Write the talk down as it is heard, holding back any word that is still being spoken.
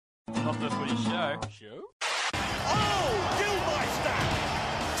Not the footy show. Oh, Gilmeister!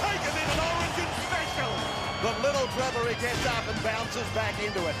 Taken in an origin special! But little Trevor, he gets up and bounces back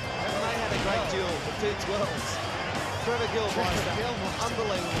into it. And they had a great duel for 2-12s. Trevor Gilmeister.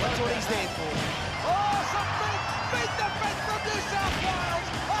 Unbelievable. That's what he stands for. Oh, some big defense from New South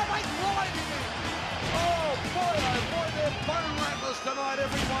Wales. Oh, they blinded him. Oh, boy, they're bone rattlers tonight,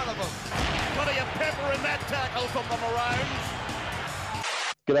 every one of them. Plenty of pepper in that tackle from the Maroons.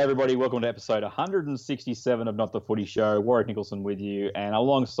 G'day everybody, welcome to episode 167 of Not the Footy Show. Warwick Nicholson with you, and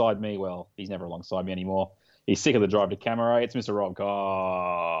alongside me, well, he's never alongside me anymore. He's sick of the drive to Camera. It's Mr. Rob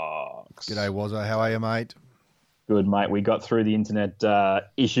Cox. G'day, Wazza. How are you, mate? Good, mate. We got through the internet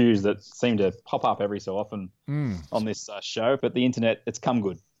issues that seem to pop up every so often on this show, but the internet, it's come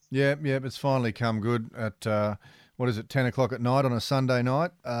good. Yeah, it's finally come good at, 10 o'clock at night on a Sunday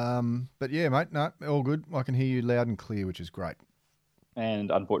night. But yeah, mate, no, all good. I can hear you loud and clear, which is great.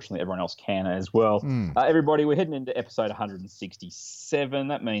 And unfortunately, everyone else can as well. Everybody, we're heading into episode 167.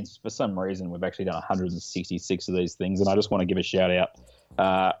 That means for some reason we've actually done 166 of these things, and I just want to give a shout out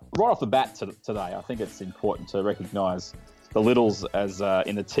right off the bat today. I think it's important to recognise the Littles as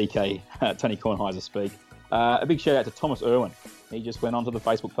in the TK Tony Kornheiser speak. A big shout out to Thomas Irwin. He just went onto the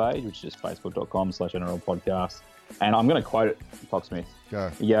Facebook page, which is facebook.com/NRL podcast, and I'm going to quote it, Foxsmith. Go.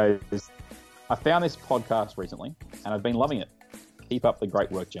 He goes, "I found this podcast recently, and I've been loving it. Keep up the great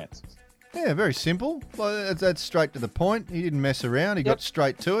work, gents." Yeah, very simple. Well, that's straight to the point. He didn't mess around. He got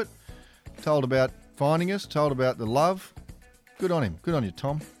straight to it. Told about finding us. Told about the love. Good on him. Good on you,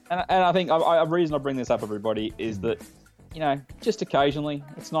 Tom. And I think a reason I bring this up, everybody, is that, you know, just occasionally,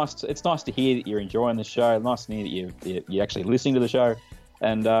 it's nice to hear that you're enjoying the show. Nice to hear that you're actually listening to the show,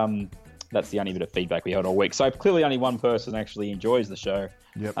 and that's the only bit of feedback we had all week. So clearly, only one person actually enjoys the show.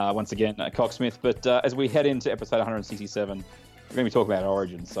 Yep. Once again, Cocksmith. But as we head into episode 167. We're going to be talking about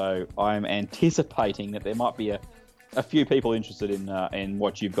Origin, so I'm anticipating that there might be a few people interested in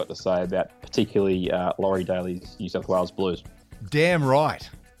what you've got to say about particularly Laurie Daly's New South Wales Blues. Damn right.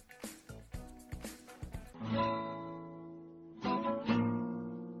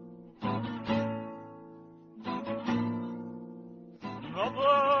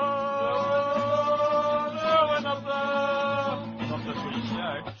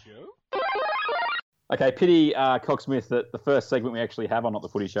 Okay, pity Cocksmith that the first segment we actually have on Not the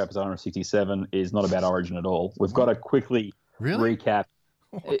Footy Show, episode 167, is not about Origin at all. We've got to quickly recap.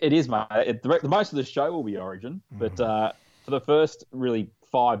 It is, mate. Most of the show will be Origin, but for the first really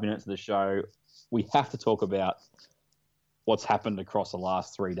 5 minutes of the show, we have to talk about what's happened across the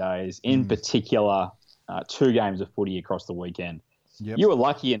last 3 days, in particular 2 games of footy across the weekend. Yep. You were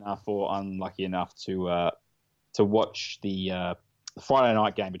lucky enough or unlucky enough to watch the Friday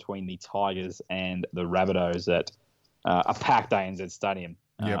night game between the Tigers and the Rabbitohs at a packed ANZ Stadium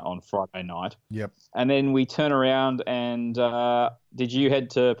on Friday night. Yep. And then we turn around and did you head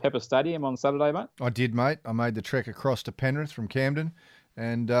to Pepper Stadium on Saturday, mate? I did, mate. I made the trek across to Penrith from Camden,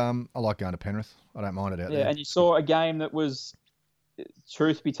 and I like going to Penrith. I don't mind it out there. Yeah, and you saw a game that was,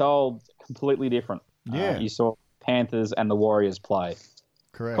 truth be told, completely different. Yeah. You saw Panthers and the Warriors play.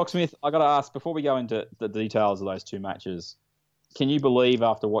 Correct. Cocksmith, I got to ask, before we go into the details of those 2 matches, can you believe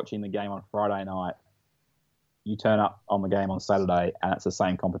after watching the game on Friday night, you turn up on the game on Saturday and it's the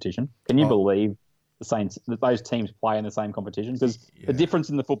same competition? Can you believe that those teams play in the same competition? Because the difference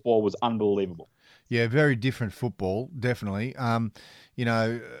in the football was unbelievable. Yeah, very different football, definitely. You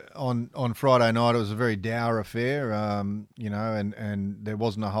know, on Friday night it was a very dour affair. You know, and there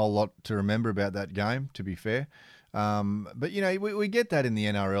wasn't a whole lot to remember about that game, to be fair. But you know, we get that in the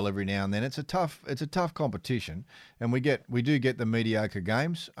NRL every now and then. It's a tough competition, and we do get the mediocre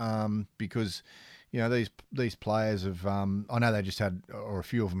games because you know these players have I know they just had, or a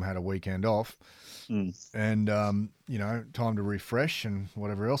few of them had, a weekend off, and you know, time to refresh and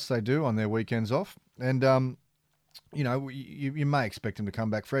whatever else they do on their weekends off, and you know, you may expect them to come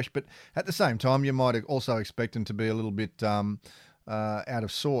back fresh, but at the same time you might also expect them to be a little bit out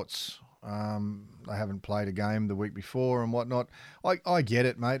of sorts. They haven't played a game the week before and whatnot. I get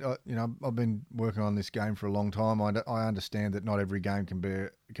it, mate. You know, I've been working on this game for a long time. I understand that not every game can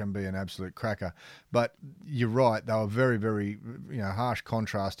be an absolute cracker, but you're right. They were very, very, you know, harsh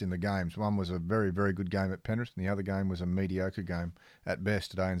contrast in the games. One was a very, very good game at Penrith, and the other game was a mediocre game at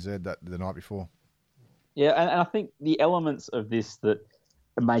best at ANZ the night before. Yeah, and I think the elements of this that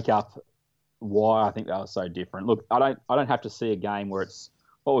make up why I think they were so different. Look, I don't have to see a game where it's,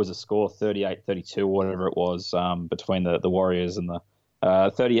 what was the score, 38-32 or whatever it was, between the Warriors and the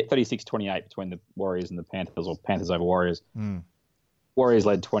 36-28 between the Warriors and the Panthers, or Panthers over Warriors. Warriors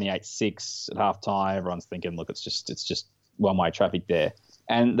led 28-6 at halftime. Everyone's thinking, look, it's just one-way traffic there.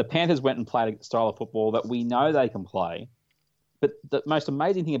 And the Panthers went and played a style of football that we know they can play. But the most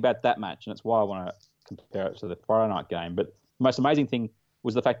amazing thing about that match, and it's why I want to compare it to the Friday night game, but the most amazing thing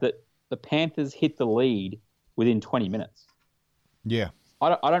was the fact that the Panthers hit the lead within 20 minutes. Yeah.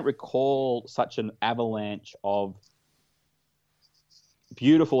 I don't recall such an avalanche of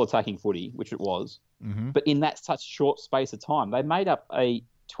beautiful attacking footy, which it was, but in that such short space of time. They made up a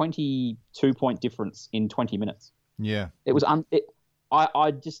 22-point difference in 20 minutes. Yeah. It was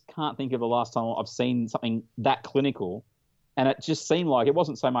I just can't think of the last time I've seen something that clinical, and it just seemed like it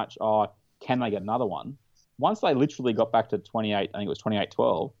wasn't so much, can they get another one? Once they literally got back to 28, I think it was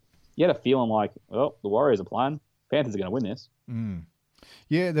 28-12, you had a feeling like, well, the Warriors are playing, Panthers are going to win this.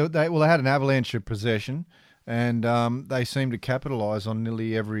 Yeah, they had an avalanche of possession, and they seemed to capitalise on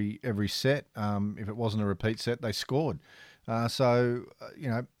nearly every set. If it wasn't a repeat set, they scored.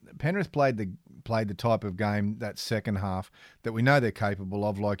 Penrith played the type of game, that second half, that we know they're capable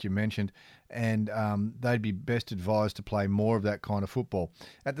of, like you mentioned, and they'd be best advised to play more of that kind of football.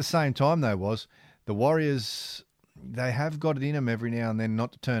 At the same time, though, the Warriors, they have got it in them every now and then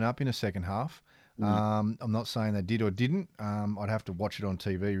not to turn up in a second half. I'm not saying they did or didn't. I'd have to watch it on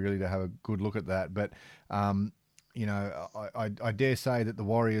TV really to have a good look at that. But, I dare say that the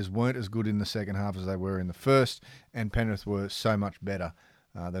Warriors weren't as good in the second half as they were in the first, and Penrith were so much better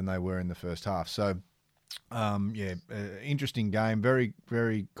than they were in the first half. So, interesting game, very,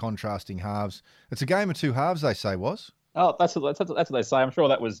 very contrasting halves. It's a game of two halves, they say, was? Oh, that's what they say. I'm sure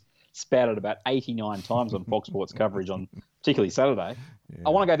that was spouted about 89 times on Fox Sports coverage on particularly Saturday. Yeah. I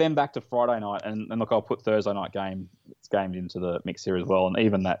want to go then back to Friday night, and look, I'll put Thursday night games into the mix here as well, and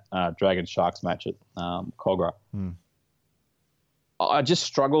even that Dragons-Sharks match at Cogra. I just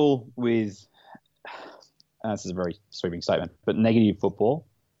struggle with, this is a very sweeping statement, but negative football.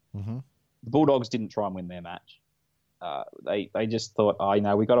 The Bulldogs didn't try and win their match. They just thought,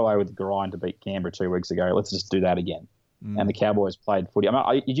 we got away with the grind to beat Canberra 2 weeks ago. Let's just do that again. And the Cowboys played footy.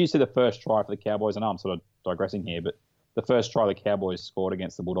 Did you see the first try for the Cowboys? I know I'm sort of digressing here, but the first try the Cowboys scored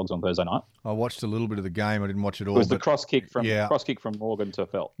against the Bulldogs on Thursday night. I watched a little bit of the game. I didn't watch it all. It was the cross kick from Morgan to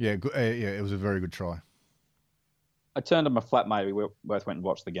Felt. Yeah, it was a very good try. I turned to my flatmate. We both went and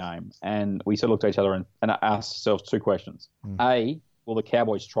watched the game, and we sort of looked at each other and asked ourselves two questions. A, will the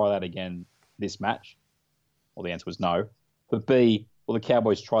Cowboys try that again this match? Well, the answer was no. But B, will the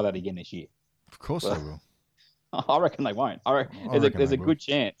Cowboys try that again this year? Of course they will. I reckon they won't. There's a good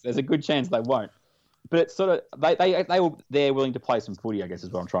chance. There's a good chance they won't. But it's sort of they're willing to play some footy, I guess,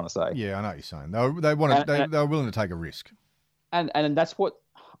 is what I'm trying to say. Yeah, I know what you're saying. They were willing to take a risk. And that's what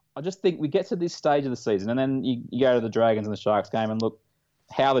I just think we get to this stage of the season, and then you go to the Dragons and the Sharks game, and look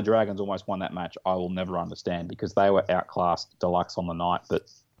how the Dragons almost won that match. I will never understand because they were outclassed deluxe on the night, but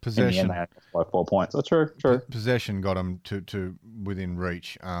possession. In the end they had by 4 points. That's true. Possession got them to within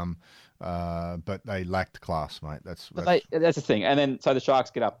reach. But they lacked class, mate. That's the thing. And then so the Sharks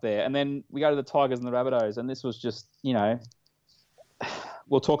get up there, and then we go to the Tigers and the Rabbitohs, and this was just,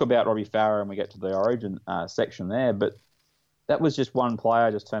 we'll talk about Robbie Farah when we get to the Origin section there, but that was just one player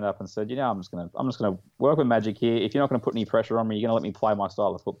just turned up and said, I'm just gonna work with magic here. If you're not going to put any pressure on me, you're going to let me play my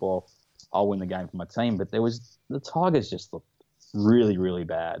style of football, I'll win the game for my team. But the Tigers just looked really, really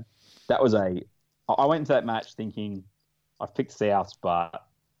bad. I went into that match thinking I've picked Souths, but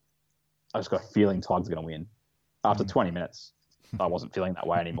I just got a feeling Tigers are going to win. After 20 minutes, I wasn't feeling that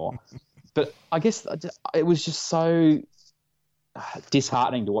way anymore. But I guess it was just so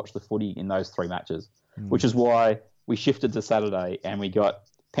disheartening to watch the footy in those three matches, which is why we shifted to Saturday and we got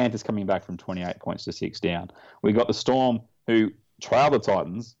Panthers coming back from 28 points to 6 down. We got the Storm who trailed the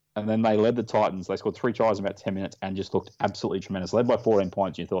Titans, and then they led the Titans. They scored 3 tries in about 10 minutes and just looked absolutely tremendous. Led by 14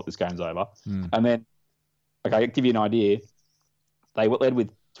 points, and you thought this game's over. And then, I'll give you an idea. They led with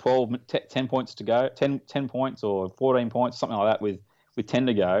 10 points to go, 10 points or 14 points, something like that with 10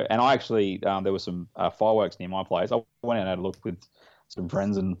 to go. And I actually, there were some fireworks near my place. I went out and had a look with some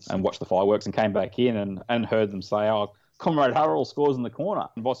friends and watched the fireworks and came back in and heard them say, Comrade Harrell scores in the corner.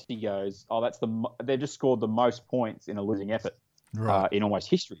 And Bossy goes, they've just scored the most points in a losing effort in almost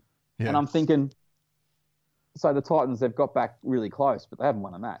history. Yeah. And I'm thinking, so the Titans, they've got back really close, but they haven't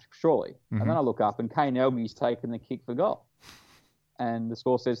won a match, surely. And then I look up and Kane Elgey's taken the kick for goal. And the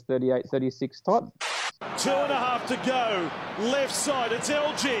score says 38-36 Titans. 2.5 to go. Left side, it's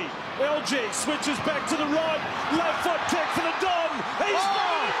LG. LG switches back to the right. Left foot kick for the Don. He's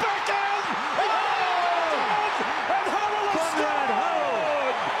got it back in. And Harrell has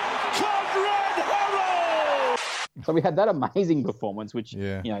scored. Conrad Harrell. So we had that amazing performance, which,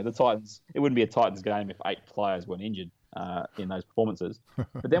 the Titans, it wouldn't be a Titans game if 8 players weren't injured in those performances.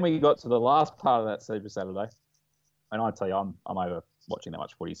 But then we got to the last part of that Super Saturday. And I tell you, I'm over watching that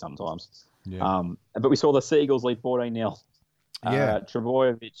much footy sometimes. Yeah. But we saw the Seagulls lead 14-0. Yeah.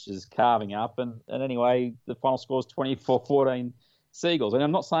 Trebojevic is carving up. And anyway, the final score is 24-14 Seagulls. And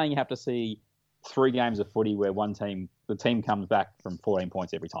I'm not saying you have to see 3 games of footy where the team comes back from 14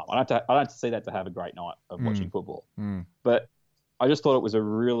 points every time. I don't have to see that to have a great night of watching football. But I just thought it was a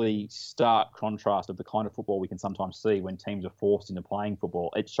really stark contrast of the kind of football we can sometimes see when teams are forced into playing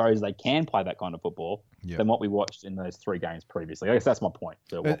football. It shows they can play that kind of football than what we watched in those 3 games previously. I guess that's my point.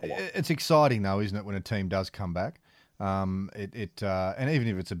 It's exciting, though, isn't it, when a team does come back? And even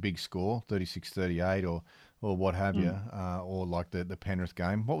if it's a big score, 36-38 or what have you, or like the Penrith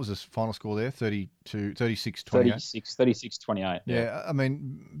game. What was the final score there? 36-28? 36-28. Yeah, I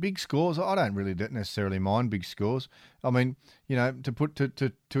mean, big scores, I don't really necessarily mind big scores. I mean,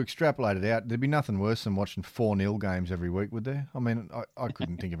 to extrapolate it out, there'd be nothing worse than watching 4-0 games every week, would there? I mean, I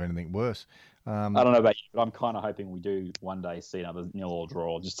couldn't think of anything worse. I don't know about you, but I'm kind of hoping we do one day see another nil or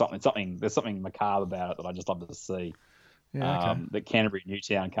draw. Just something. There's something macabre about it that I just love to see. Yeah, okay. That Canterbury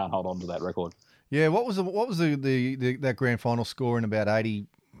Newtown can't hold on to that record. Yeah, what was that grand final score in about 80,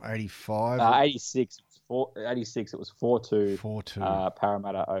 85? 86. 86. It was 4-2. 4-2.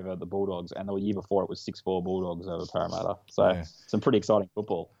 Parramatta over the Bulldogs, and the year before it was 6-4 Bulldogs over Parramatta. So some pretty exciting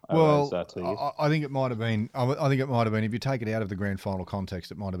football. Over those 2 years. I think it might have been. I think it might have been. If you take it out of the grand final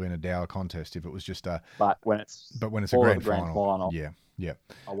context, it might have been a dour contest. If it was just a. But when it's a grand final, yeah.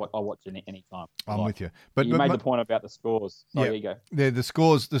 I'll watch it any time. I'm with you. But you made the point about the scores. Oh, there you go. The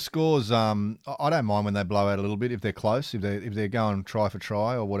scores. I don't mind when they blow out a little bit if they're close. If they're going try for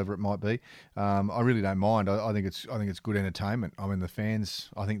try or whatever it might be. I really don't mind. I think it's good entertainment. I mean, the fans,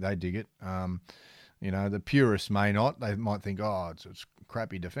 I think they dig it. The purists may not. They might think, it's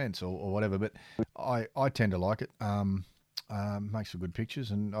crappy defence or whatever. But I tend to like it. Makes for good pictures,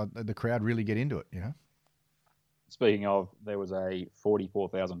 and the crowd really get into it. Speaking of, there was a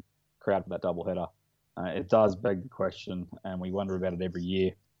 44,000 crowd for that doubleheader. It does beg the question, and we wonder about it every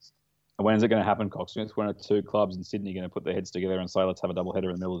year. When is it going to happen, Cocksmith? When are 2 clubs in Sydney going to put their heads together and say, let's have a doubleheader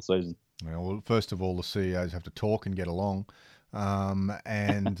in the middle of the season? Well, first of all, the CEOs have to talk and get along,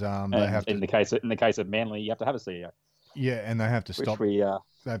 and they have to. In the case of Manly, you have to have a CEO. Yeah, and they have to stop. They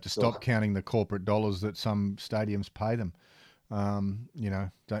have to stop counting the corporate dollars that some stadiums pay them.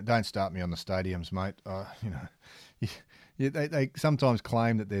 Don't start me on the stadiums, mate. They sometimes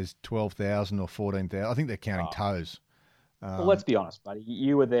claim that there's 12,000 or 14,000. I think they're counting toes. Well, let's be honest, buddy.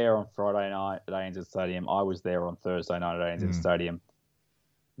 You were there on Friday night at ANZ Stadium. I was there on Thursday night at ANZ Stadium.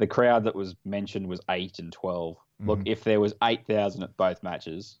 The crowd that was mentioned was 8 and 12. Look, if there was 8,000 at both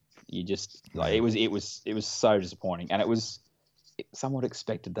matches, you just it was so disappointing, and it was somewhat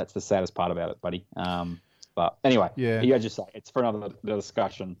expected. That's the saddest part about it, buddy. But anyway, you just say it's for another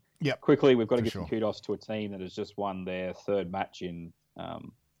discussion. Yep. Quickly, we've got to give some kudos to a team that has just won their 3rd match in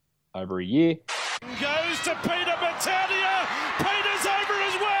over a year. Goes to Peter Battaglia. Peter's over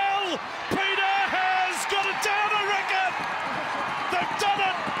as well. Peter has got it down, I reckon. They've done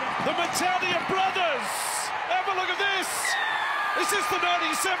it. The Battaglia brothers. Have a look at this. Is this the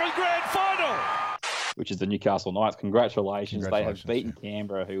 97 grand final? Which is the Newcastle Knights. Congratulations. They have beaten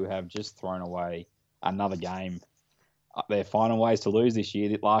Canberra, who have just thrown away another game. Their final ways to lose this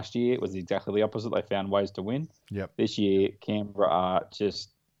year. Last year, it was exactly the opposite. They found ways to win. Yep. This year, Canberra are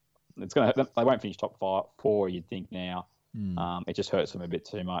just. They won't finish top 4. You'd think now. It just hurts them a bit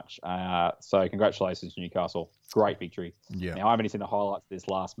too much. So congratulations to Newcastle. Great victory. Yeah. Now I haven't seen the highlights of this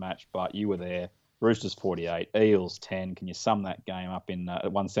last match, but you were there. Roosters 48, Eels 10. Can you sum that game up in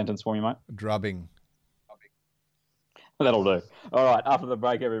one sentence for me, mate? Drubbing. That'll do. All right. After the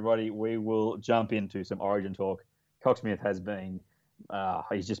break, everybody, we will jump into some Origin talk. Cocksmith has been,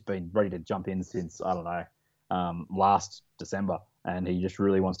 he's just been ready to jump in since, I don't know, last December, and he just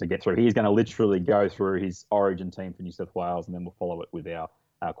really wants to get through. He's going to literally go through his Origin team for New South Wales, and then we'll follow it with our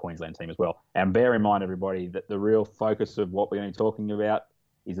Queensland team as well. And bear in mind, everybody, that the real focus of what we're going to be talking about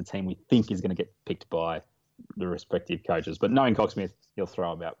is a team we think is going to get picked by the respective coaches. But knowing Cocksmith, he'll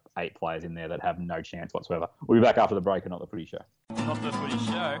throw about 8 players in there that have no chance whatsoever. We'll be back after the break and Not the Footy Show. Not the Footy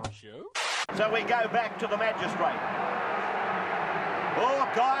Show. So we go back to the magistrate. Oh,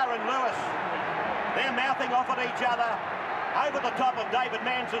 Geyer and Lewis. They're mouthing off at each other over the top of David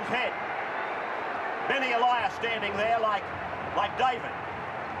Manson's head. Benny Elias standing there like David.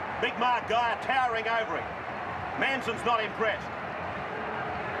 Big Mark Geyer towering over him. Manson's not impressed.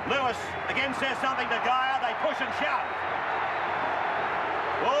 Lewis again says something to Geyer. They push and shove.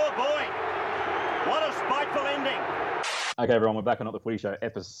 Oh, boy. What a spiteful ending. Okay, everyone, we're back on Not the Footy Show,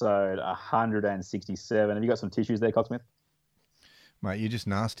 episode 167. Have you got some tissues there, Cocksmith? Mate, you're just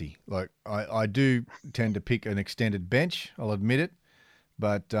nasty. Like, I do tend to pick an extended bench, I'll admit it.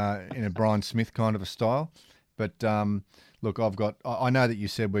 but in a Brian Smith kind of a style. But look, I know that you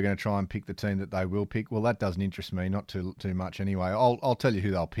said we're going to try and pick the team that they will pick. Well, that doesn't interest me, not too much anyway. I'll tell you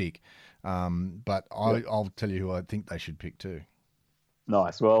who they'll pick, but I'll tell you who I think they should pick too.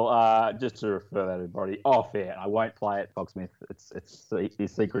 Nice. Well, just to refer that everybody off air, I won't play it, Foxsmith.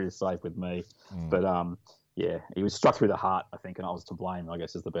 His secret is safe with me. But yeah, he was struck through the heart, I think, and I was to blame, I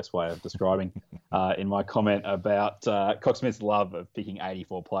guess is the best way of describing in my comment about Cocksmith's love of picking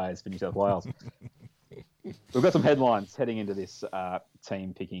 84 players for New South Wales. We've got some headlines heading into this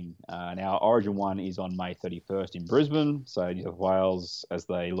team picking. Now, Origin 1 is on May 31st in Brisbane, so New South Wales, as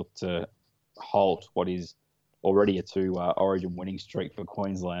they look to halt what is already a 2 Origin winning streak for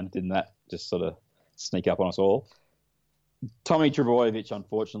Queensland. Didn't that just sort of sneak up on us all? Tommy Trbojevic,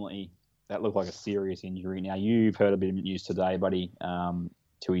 unfortunately, that looked like a serious injury. Now, you've heard a bit of news today, buddy,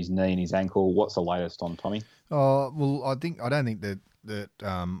 to his knee and his ankle. What's the latest on Tommy? Well, I don't think that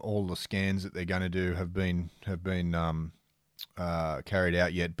all the scans that they're going to do have been carried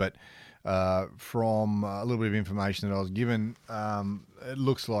out yet. But from a little bit of information that I was given, it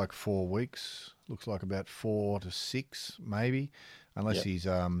looks like 4 weeks. Looks like about 4 to 6, maybe, unless he's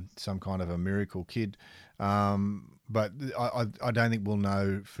some kind of a miracle kid. But I don't think we'll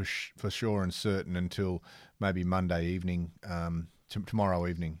know for sure and certain until maybe Monday evening, tomorrow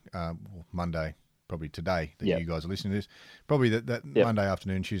evening, or Monday, probably today that you guys are listening to this. Probably that Monday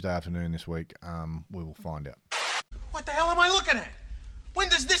afternoon, Tuesday afternoon this week, we will find out. What the hell am I looking at? When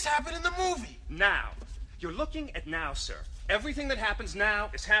does this happen in the movie? Now. You're looking at now, sir. Everything that happens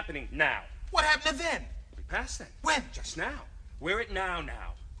now is happening now. What happened to then? We passed then. When? Just now. We're at now.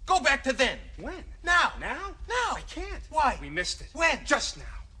 Go back to then. When? Now. Now? Now. I can't. Why? We missed it. When? Just now.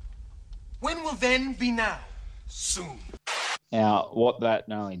 When will then be now? Soon. Now, what that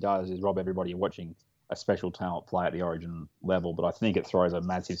not only does is rob everybody watching a special talent play at the Origin level, but I think it throws a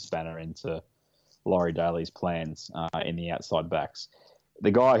massive spanner into Laurie Daly's plans in the outside backs.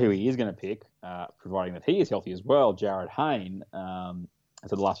 The guy who he is going to pick, providing that he is healthy as well, Jared Hayne,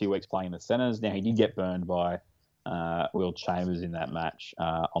 for the last few weeks playing the centres. Now, he did get burned by Will Chambers in that match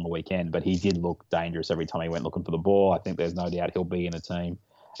on the weekend, but he did look dangerous every time he went looking for the ball. I think there's no doubt he'll be in the team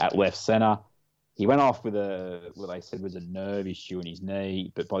at left centre. He went off with what they said was a nerve issue in his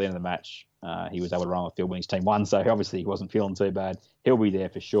knee, but by the end of the match, he was able to run on the field when his team won, so obviously he wasn't feeling too bad. He'll be there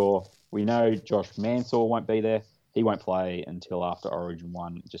for sure. We know Josh Mansour won't be there. He won't play until after Origin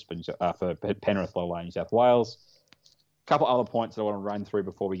 1, just for Penrith, let alone New South Wales. A couple other points that I want to run through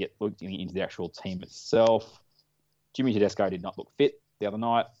before we get looking into the actual team itself. Jimmy Tedesco did not look fit the other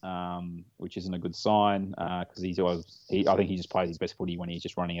night, which isn't a good sign because I think he just plays his best footy when he's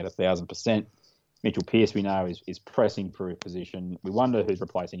just running at 1,000%. Mitchell Pearce, we know, is pressing for a position. We wonder who's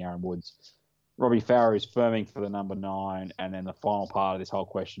replacing Aaron Woods. Robbie Farah is firming for the number 9. And then the final part of this whole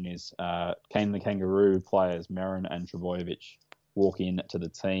question is, can the Kangaroo players, Merrin and Trbojevic, walk in to the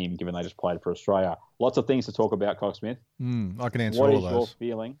team, given they just played for Australia? Lots of things to talk about, Cocksmith. I can answer all those.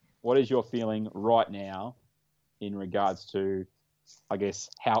 What is your feeling right now in regards to, I guess,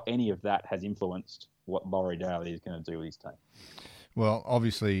 how any of that has influenced what Laurie Daly is going to do with his team? Well,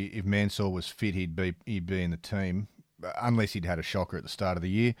 obviously, if Mansour was fit, he'd be in the team, unless he'd had a shocker at the start of the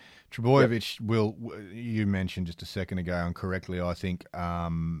year. Trbojevic will, you mentioned just a second ago, and correctly, I think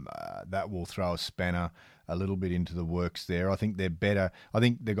that will throw a spanner a little bit into the works there. I think they're better. I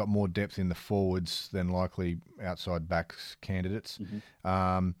think they've got more depth in the forwards than likely outside backs candidates.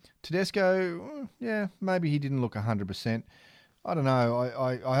 Tedesco, maybe he didn't look 100%. I don't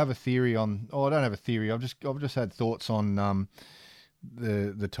know. I have a theory on. Oh, I don't have a theory. I've just had thoughts on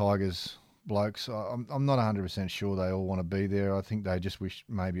the Tigers blokes. I'm not 100% sure they all want to be there. I think they just wish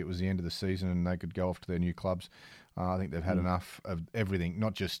maybe it was the end of the season and they could go off to their new clubs. I think they've had enough of everything,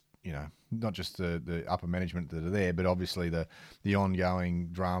 not just the upper management that are there, but obviously the ongoing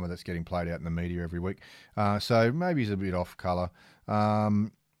drama that's getting played out in the media every week. So maybe he's a bit off colour.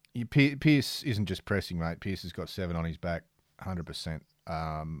 Pearce isn't just pressing, mate. Pearce has got 7 on his back, 100%.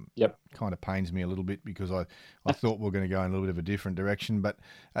 Kind of pains me a little bit because I thought we were going to go in a little bit of a different direction, but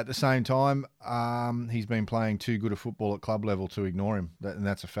at the same time, he's been playing too good a football at club level to ignore him, and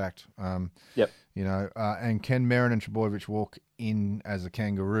that's a fact. And can Merrin and Trbojevic walk in as the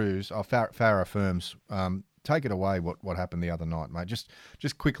Kangaroos? Farah affirms. Take it away. What happened the other night, mate?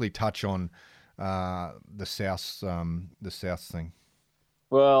 Just quickly touch on the Souths thing.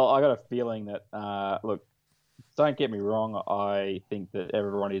 Well, I got a feeling that look. Don't get me wrong, I think that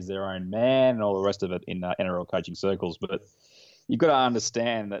everyone is their own man and all the rest of it in NRL coaching circles, but you've got to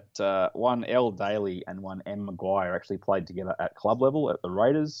understand that one L Daly and one M Maguire actually played together at club level at the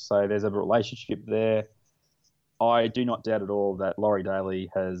Raiders, so there's a relationship there. I do not doubt at all that Laurie Daly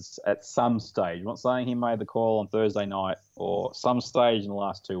has, at some stage, I'm not saying he made the call on Thursday night or some stage in the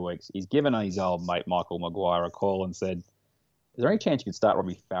last 2 weeks, he's given his old mate Michael Maguire a call and said, is there any chance you could start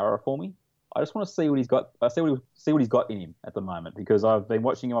Robbie Farah for me? I just want to see what he's got. See what he's got in him at the moment, because I've been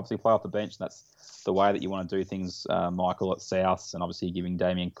watching him obviously play off the bench, and that's the way that you want to do things, Michael, at Souths, and obviously giving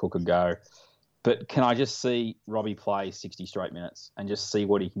Damien Cook a go. But can I just see Robbie play 60 straight minutes and just see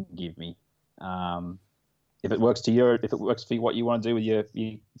what he can give me? If it works if it works for what you want to do with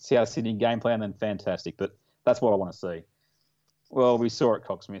your South Sydney game plan, then fantastic. But that's what I want to see. Well, we saw it at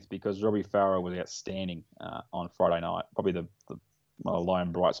Cocksmith because Robbie Farah was outstanding on Friday night. Probably the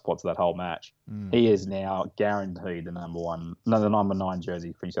lone bright spots of that whole match. He is now guaranteed the number 9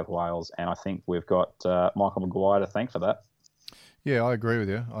 jersey for New South Wales, and I think we've got Michael Maguire to thank for that. Yeah, I agree with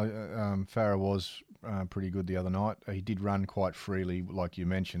you. Farah was pretty good the other night. He did run quite freely, like you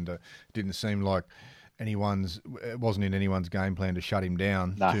mentioned. It didn't seem like it wasn't in anyone's game plan to shut him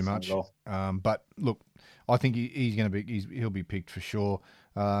down too much. But look, I think he'll be picked for sure.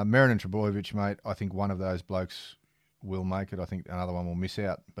 Merrin and Trbojevic, mate, I think one of those blokes will make it. I think another one will miss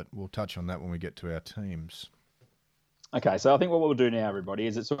out, but we'll touch on that when we get to our teams. Okay, so I think what we'll do now, everybody,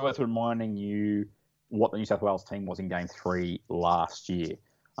 is it's worth reminding you what the New South Wales team was in Game 3 last year.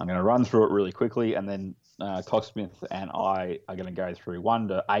 I'm going to run through it really quickly, and then Cocksmith and I are going to go through 1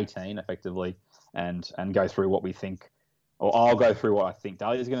 to 18, effectively, and go through what we think, or I'll go through what I think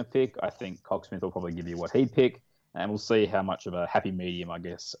Dahlia's going to pick. I think Cocksmith will probably give you what he'd pick, and we'll see how much of a happy medium, I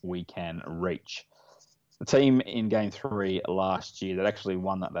guess, we can reach. The team in Game 3 last year that actually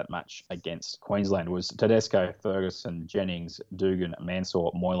won that match against Queensland was Tedesco, Ferguson, Jennings, Dugan, Mansour,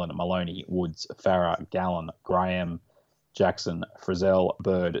 Moylan, Maloney, Woods, Farah, Gallen, Graham, Jackson, Frizzell,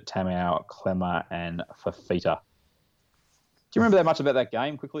 Bird, Tamau, Clemmer, and Fafita. Do you remember that much about that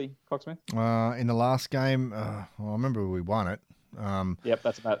game, quickly, Cocksmith? In the last game, I remember we won it. Yep,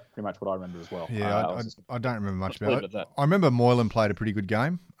 that's about pretty much what I remember as well. Yeah, I don't remember much about it. I remember Moylan played a pretty good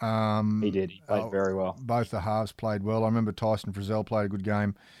game. He did. He played very well. Both the halves played well. I remember Tyson Frizzell played a good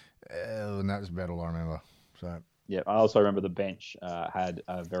game, and that was about all I remember. So yeah, I also remember the bench had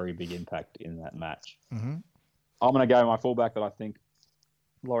a very big impact in that match. Mm-hmm. I'm going to go my fullback that I think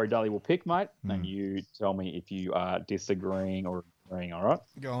Laurie Daly will pick, mate, and you tell me if you are disagreeing or agreeing, all right?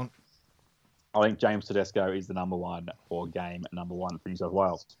 Go on. I think James Tedesco is the number 1 for game number 1 for New South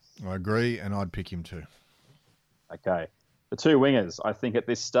Wales. I agree, and I'd pick him too. Okay. The 2 wingers, I think at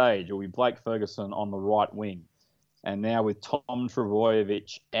this stage, will be Blake Ferguson on the right wing. And now with Tom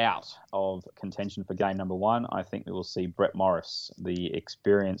Trbojevic out of contention for game number 1, I think we will see Brett Morris, the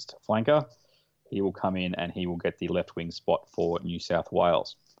experienced flanker. He will come in and he will get the left wing spot for New South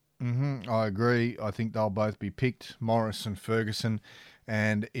Wales. I agree. I think they'll both be picked, Morris and Ferguson.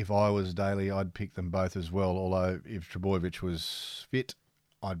 And if I was Daly, I'd pick them both as well. Although if Trbojevic was fit,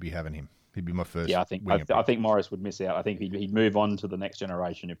 I'd be having him. He'd be my first. Yeah, I think Morris would miss out. I think he'd move on to the next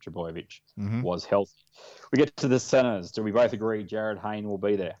generation if Trbojevic was healthy. We get to the centres. Do we both agree Jared Hayne will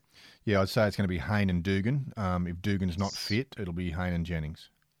be there? Yeah, I'd say it's going to be Hayne and Dugan. If Dugan's not fit, it'll be Hayne and Jennings.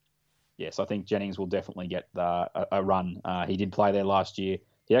 Yes, I think Jennings will definitely get a run. He did play there last year.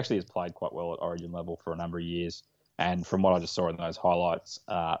 He actually has played quite well at Origin level for a number of years. And from what I just saw in those highlights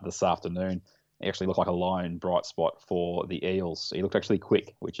this afternoon, he actually looked like a lone bright spot for the Eels. He looked actually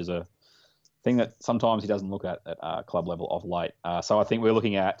quick, which is a thing that sometimes he doesn't look at club level of late. So I think we're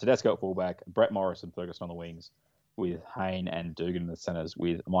looking at Tedesco at fullback, Brett Morris and Ferguson on the wings, with Hayne and Dugan in the centres,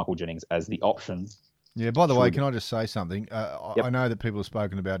 with Michael Jennings as the option. Yeah, by the way, can I just say something? I know that people have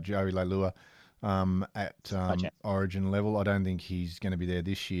spoken about Joey Leilua at Origin level. I don't think he's going to be there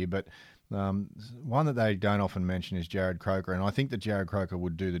this year, but one that they don't often mention is Jared Croker, and I think that Jared Croker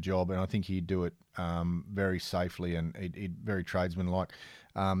would do the job, and I think he'd do it very safely and very tradesman-like.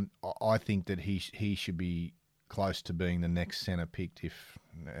 I think that he should be close to being the next centre picked if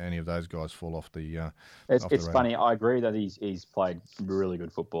any of those guys fall off the. It's funny. I agree that he's played really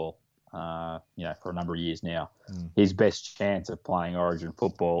good football. For a number of years now. His best chance of playing Origin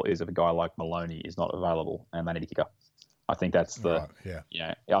football is if a guy like Maloney is not available and they need a kicker. I think that's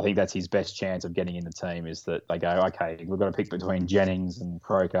I think that's his best chance of getting in the team is that they go, okay, we've got to pick between Jennings and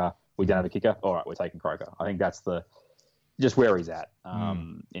Croker. We don't have a kicker. All right, we're taking Croker. I think that's just where he's at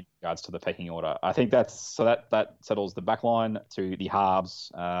in regards to the pecking order. I think that settles the back line to the halves.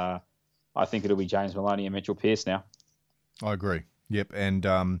 I think it'll be James Maloney and Mitchell Pearce now. I agree. Yep,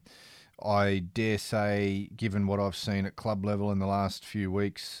 and I dare say, given what I've seen at club level in the last few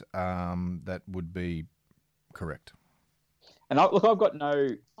weeks, that would be correct. And I've got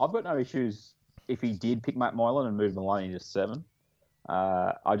no issues if he did pick Matt Moylan and move Maloney to 7.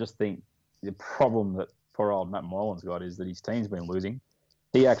 I just think the problem that poor old Matt Moylan's got is that his team's been losing.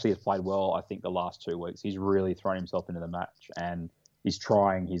 He actually has played well, I think, the last 2 weeks. He's really thrown himself into the match, and he's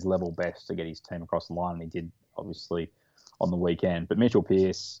trying his level best to get his team across the line, and he did, obviously, on the weekend. But Mitchell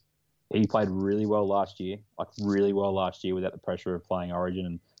Pearce, he played really well last year, without the pressure of playing Origin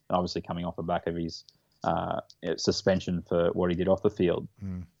and obviously coming off the back of his suspension for what he did off the field.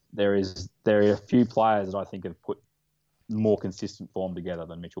 There are a few players that I think have put more consistent form together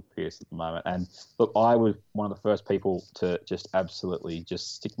than Mitchell Pearce at the moment. And look, I was one of the first people to just absolutely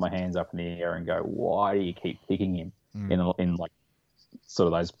just stick my hands up in the air and go, why do you keep picking him in like sort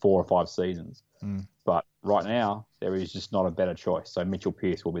of those 4 or 5 seasons? But right now, there is just not a better choice. So Mitchell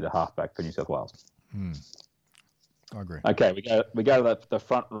Pearce will be the halfback for New South Wales. I agree. Okay, we go to the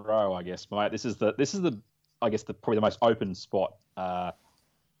front row, I guess, mate. This is the I guess probably the most open spot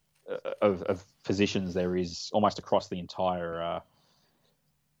of positions there is almost across the entire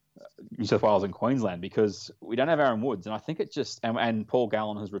New South Wales and Queensland, because we don't have Aaron Woods, and I think it just and Paul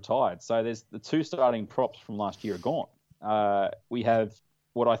Gallen has retired. So there's the 2 starting props from last year are gone. We have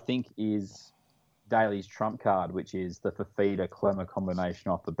what I think is Daly's trump card, which is the Fifita-Clemmer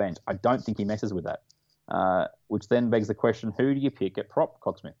combination off the bench. I don't think he messes with that, which then begs the question, who do you pick at prop,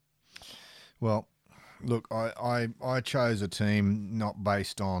 Cogsmith? Well, look, I chose a team not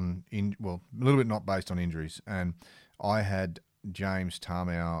based on a little bit not based on injuries, and I had James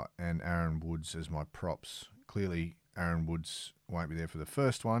Tamau and Aaron Woods as my props. Clearly, Aaron Woods won't be there for the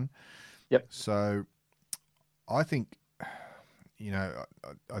first one. Yep. So, I think,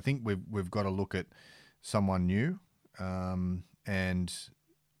 I think we've got to look at someone new, and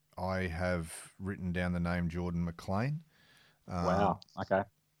I have written down the name Jordan McLean. Wow. Okay.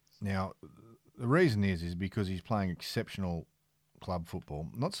 Now, the reason is because he's playing exceptional club football.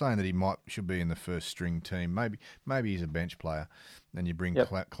 I'm not saying that he should be in the first string team. Maybe he's a bench player, and you bring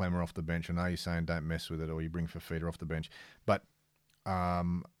Clemmer off the bench. I know you're saying don't mess with it, or you bring Fifita off the bench. But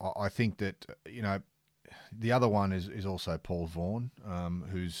I think that the other one is also Paul Vaughan,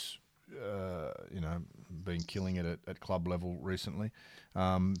 who's been killing it at club level recently.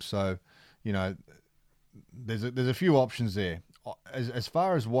 So there's a few options there. As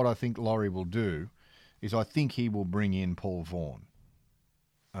far as what I think Laurie will do, is I think he will bring in Paul Vaughan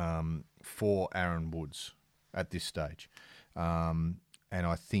for Aaron Woods at this stage. And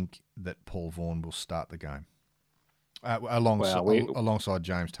I think that Paul Vaughan will start the game alongside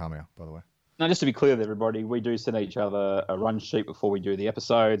James Tamau, by the way. Now, just to be clear with everybody, we do send each other a run sheet before we do the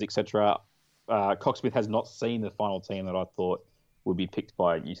episodes, etc. Cogsmith has not seen the final team that I thought would be picked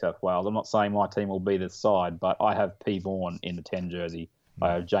by New South Wales. I'm not saying my team will be the side, but I have P. Vaughan in the 10 jersey.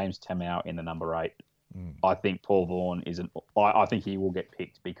 I have James Tamau in the number 8. I think Paul Vaughan I think he will get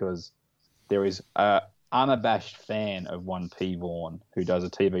picked because there is an unabashed fan of one P. Vaughan who does a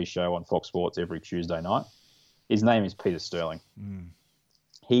TV show on Fox Sports every Tuesday night. His name is Peter Sterling.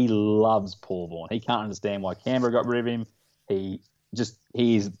 He loves Paul Vaughan. He can't understand why Canberra got rid of him. He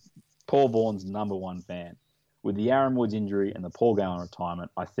is Paul Vaughan's number 1 fan. With the Aaron Woods injury and the Paul Gallen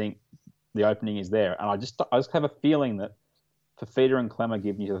retirement, I think the opening is there. And I just have a feeling that Fifita and Clemmer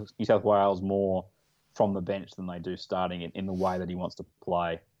give New South Wales more from the bench than they do starting in the way that he wants to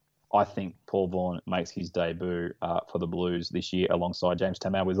play. I think Paul Vaughan makes his debut for the Blues this year alongside James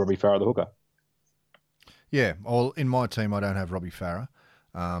Tamau with Robbie Farah the hooker. Yeah, well, in my team I don't have Robbie Farah.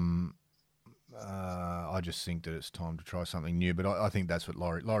 I just think that it's time to try something new, but I think that's what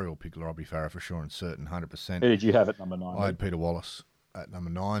Laurie will pick Robbie Farah for sure and certain, 100%. Who did you have at number 9? I had Peter Wallace at number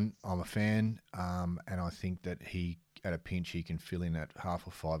 9. I'm a fan, and I think that he, at a pinch, he can fill in at half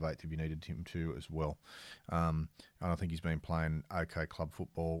or 5/8 if you needed him to as well. And I think he's been playing okay club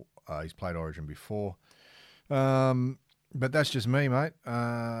football. He's played Origin before. But that's just me, mate.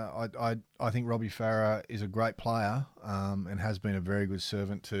 I think Robbie Farah is a great player and has been a very good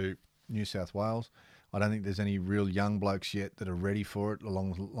servant to New South Wales. I don't think there's any real young blokes yet that are ready for it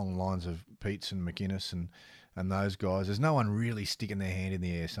along lines of Peets and McInnes and those guys. There's no one really sticking their hand in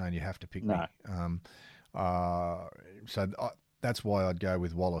the air saying you have to pick me. So that's why I'd go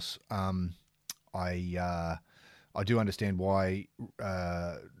with Wallace. I do understand why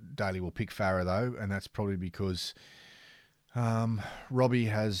Daly will pick Farah, though, and that's probably because Robbie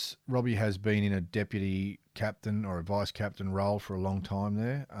has been in a deputy captain or a vice captain role for a long time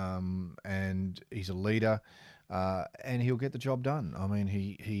there, and he's a leader, and he'll get the job done. I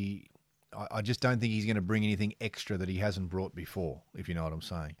mean, I just don't think he's going to bring anything extra that he hasn't brought before, if you know what I'm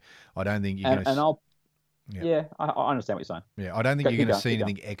saying. I don't think you're going to... I understand what you're saying. Yeah, I don't think you're going to see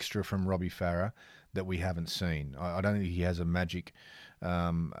anything extra from Robbie Farah that we haven't seen. I don't think he has a magic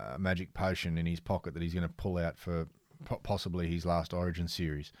potion in his pocket that he's going to pull out for possibly his last Origin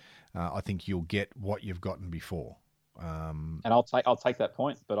series. I think you'll get what you've gotten before. And I'll take that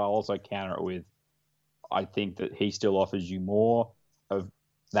point, but I'll also counter it with, I think that he still offers you more of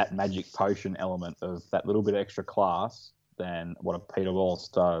that magic potion element of that little bit extra class than what a Peter Wallace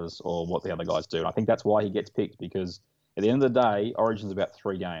does or what the other guys do. And I think that's why he gets picked, because at the end of the day, Origin's about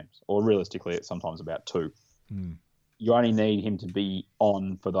 3 games, or realistically, it's sometimes about 2. You only need him to be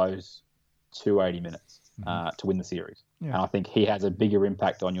on for those 280 minutes to win the series. Yeah. And I think he has a bigger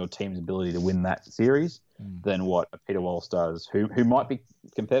impact on your team's ability to win that series than what Peter Wallace does, who might be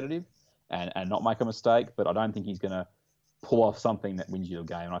competitive and not make a mistake, but I don't think he's going to pull off something that wins you a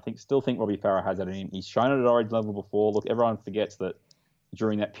game. And I still think Robbie Farah has that in him. He's shown it at Origin level before. Look, everyone forgets that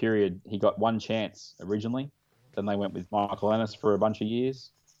during that period, he got 1 chance originally. Then they went with Michael Ennis for a bunch of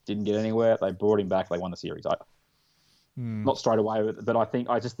years. Didn't get anywhere. They brought him back. They won the series. Not straight away, but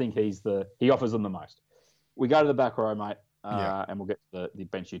I just think he offers them the most. We go to the back row, mate, and we'll get to the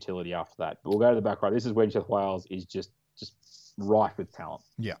bench utility after that. But we'll go to the back row. This is where New South Wales is just rife with talent.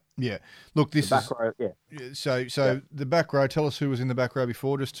 Yeah. Look, this back row, So the back row. Tell us who was in the back row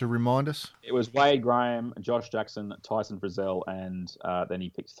before, just to remind us. It was Wade Graham, Josh Jackson, Tyson Frizzell, and then he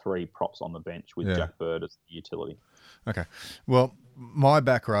picked 3 props on the bench with Jack Bird as the utility. Okay. Well, my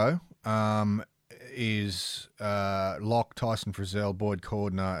back row is lock Tyson Frizzell, Boyd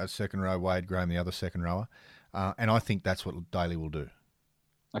Cordner at second row, Wade Graham the other second rower, and I think that's what Daly will do.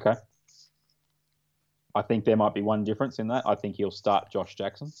 Okay. I think there might be one difference in that. I think he'll start Josh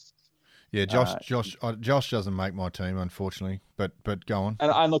Jackson. Yeah, Josh doesn't make my team, unfortunately, but go on.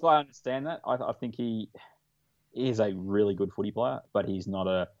 And look, I understand that. I think he is a really good footy player, but he's not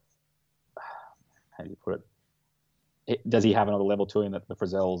a, how do you put it? Does he have another level to him that the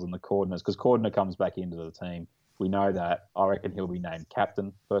Frizzells and the Cordners? Because Cordner comes back into the team. We know that. I reckon he'll be named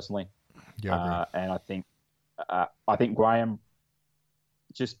captain, personally. Yeah, and I think Graham,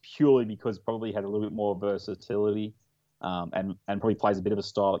 just purely because probably had a little bit more versatility and probably plays a bit of a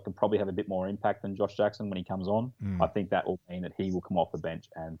style that can probably have a bit more impact than Josh Jackson when he comes on. I think that will mean that he will come off the bench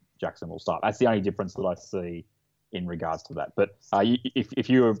and Jackson will start. That's the only difference that I see in regards to that. But if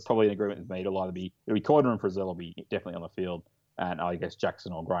you were probably in agreement with me, it'll be Cordner and Frizzell will be definitely on the field, and I guess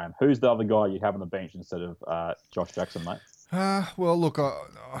Jackson or Graham. Who's the other guy you'd have on the bench instead of Josh Jackson, mate? Well, look,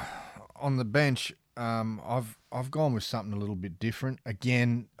 on the bench, I've gone with something a little bit different.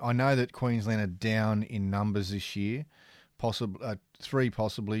 Again, I know that Queensland are down in numbers this year, 3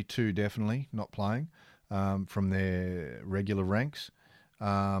 possibly, 2 definitely not playing from their regular ranks.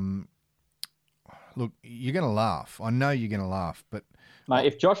 Look, you're going to laugh. I know you're going to laugh, but... Mate,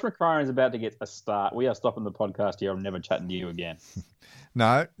 if Josh McCrone is about to get a start, we are stopping the podcast here. I'm never chatting to you again.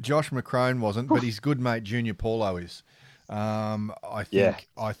 No, Josh McCrone wasn't, but his good mate Junior Paulo is.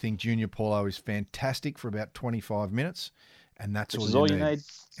 I think Junior Paulo is fantastic for about 25 minutes, and that's all you need.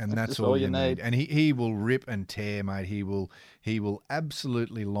 And that's all you need. And he will rip and tear, mate. He will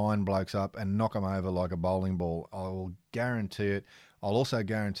absolutely line blokes up and knock them over like a bowling ball. I will guarantee it. I'll also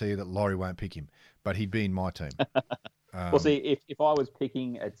guarantee you that Laurie won't pick him, but he'd be in my team. Well, see, if I was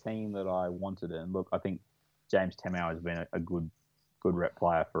picking a team that I wanted, and look, I think James Tamau has been a good rep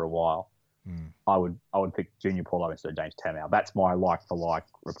player for a while. I would pick Junior Paulo instead of James Tamau. That's my like-for-like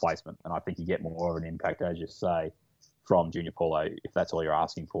replacement, and I think you get more of an impact, as you say, from Junior Paulo, if that's all you're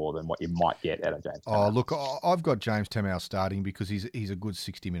asking for, than what you might get out of James Tamau. Oh, look, I've got James Tamau starting because he's a good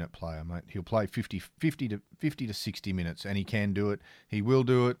 60-minute player, mate. He'll play 50 to 60 minutes, and he can do it. He will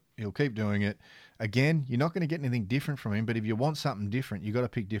do it. He'll keep doing it. Again, you're not going to get anything different from him, but if you want something different, you've got to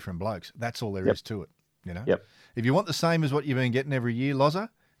pick different blokes. That's all there is to it, you know? Yep. If you want the same as what you've been getting every year, Loza,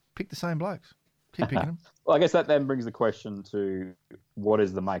 pick the same blokes. Keep picking them. Well, I guess that then brings the question to what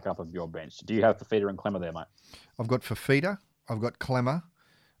is the makeup of your bench? Do you have Fifita and Clemmer there, mate? I've got Fifita, I've got Clemmer,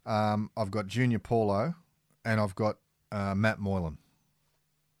 I've got Junior Paulo, and I've got Matt Moylan.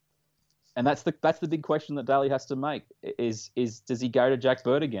 And that's the big question that Daly has to make is does he go to Jack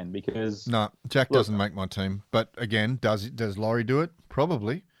Bird again? Because no, Jack doesn't make my team. But again, does Laurie do it?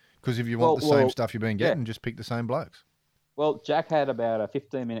 Probably, because if you want the same stuff you've been getting, just pick the same blokes. Well, Jack had about a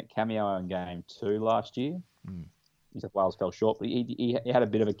 15-minute cameo in Game 2 last year. New South Wales fell short, but he had a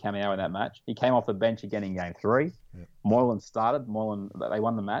bit of a cameo in that match. He came off the bench again in Game 3. Yep. Moylan started. They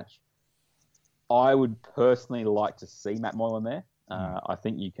won the match. I would personally like to see Matt Moylan there. I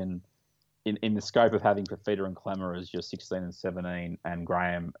think you can, in the scope of having Fifita and Clemmer as your 16 and 17, and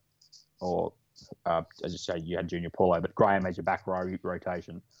Graham, or as you say, you had Junior Paulo, but Graham as your back row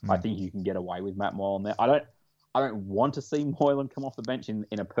rotation. I think you can get away with Matt Moylan there. I don't want to see Moylan come off the bench in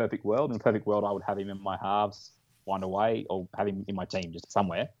a perfect world. In a perfect world, I would have him in my halves, wind away, or have him in my team just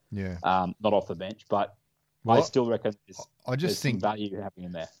somewhere. Yeah. Not off the bench. But I still reckon there's think some value happening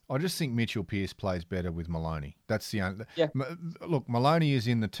in there. I just think Mitchell Pearce plays better with Maloney. That's the only. Yeah. Look, Maloney is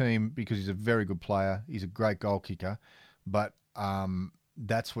in the team because he's a very good player. He's a great goal kicker, but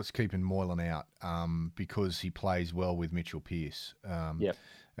that's what's keeping Moylan out because he plays well with Mitchell Pearce.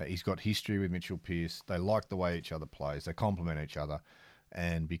 He's got history with Mitchell Pearce. They like the way each other plays. They complement each other,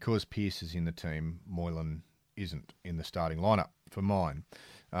 and because Pearce is in the team, Moylan isn't in the starting lineup for mine.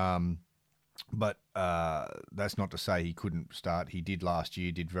 But that's not to say he couldn't start. He did last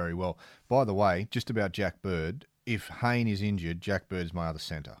year, did very well. By the way, just about Jack Bird, if Hayne is injured, Jack Bird's my other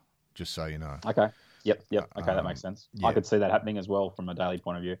centre, just so you know. Okay. Yep. Okay, that makes sense. Yeah. I could see that happening as well from a daily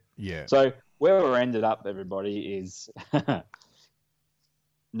point of view. Yeah. So where we're ended up, everybody, is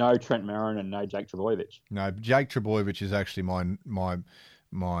no Trent Merrin and no Jake Trbojevic. No, Jake Trbojevic is actually my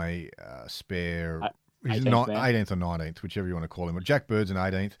spare. He's 18th, 18th or 19th, whichever you want to call him. But Jack Bird's an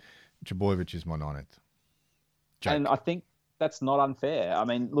 18th. Trbojevic is my 19th. Jake. And I think that's not unfair. I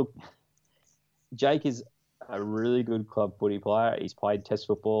mean, look, Jake is a really good club footy player. He's played Test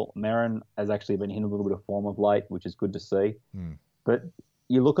football. Merrin has actually been in a little bit of form of late, which is good to see. But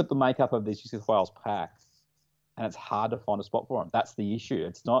you look at the makeup of this New South Wales pack, and it's hard to find a spot for them. That's the issue.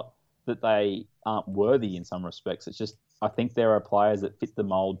 It's not that they aren't worthy in some respects. It's just I think there are players that fit the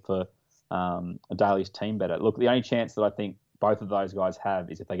mould for a Daly's team better. Look, the only chance that I think both of those guys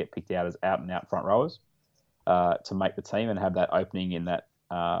have is if they get picked out as out-and-out front rowers to make the team and have that opening in that,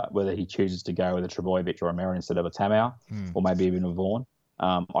 whether he chooses to go with a Trbojevic or a Merrin instead of a Tamau or maybe even a Vaughan.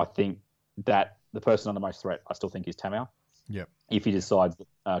 I think that the person under most threat, I still think, is Tamau. Yep. If he decides that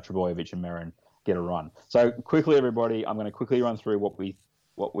Trbojevic and Merrin get a run. So quickly, everybody, I'm going to quickly run through what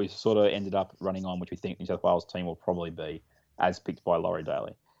we sort of ended up running on, which we think New South Wales team will probably be as picked by Laurie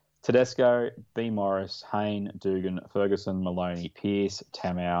Daly. Tedesco, B. Morris, Hayne, Dugan, Ferguson, Maloney, Pearce,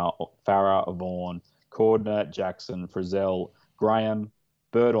 Tamau, Farah, Vaughan, Cordner, Jackson, Frizzell, Graham,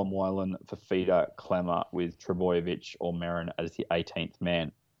 Bird or Moylan, Fafita, Clemmer with Trbojevic or Merrin as the 18th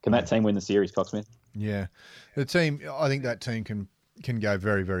man. Can that team win the series, Cocksmith? Yeah. I think that team can go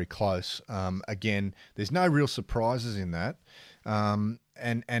very, very close. Again, there's no real surprises in that.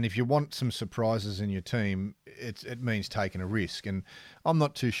 And if you want some surprises in your team, it means taking a risk. And I'm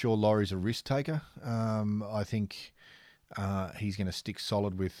not too sure Laurie's a risk taker. I think he's going to stick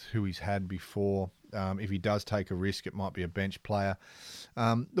solid with who he's had before. If he does take a risk, it might be a bench player.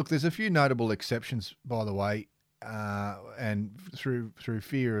 Look, there's a few notable exceptions, by the way, and through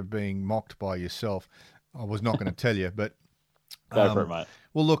fear of being mocked by yourself, I was not going to tell you, but go for it, mate.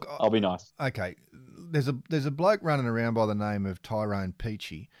 Well, look, I'll be nice. Okay, there's a bloke running around by the name of Tyrone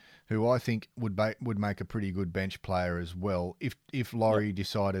Peachey, who I think would make a pretty good bench player as well. If Laurie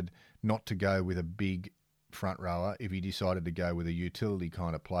decided not to go with a big front rower, if he decided to go with a utility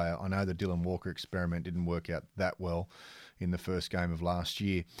kind of player. I know the Dylan Walker experiment didn't work out that well in the first game of last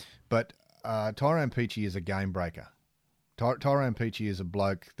year, but Tyrone Peachey is a game breaker. Tyrone Peachey is a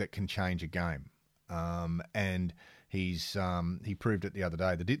bloke that can change a game, and he proved it the other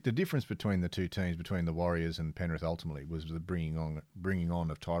day. The difference between the two teams, between the Warriors and Penrith, ultimately was the bringing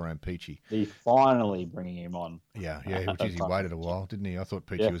on of Tyrone Peachey. He's finally bringing him on. Yeah, which is he waited a while, didn't he? I thought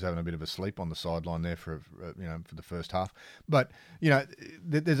Peachey was having a bit of a sleep on the sideline there for the first half. But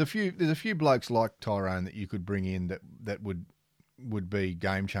there's a few blokes like Tyrone that you could bring in that would be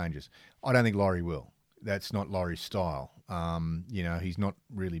game changers. I don't think Laurie will. That's not Laurie's style. He's not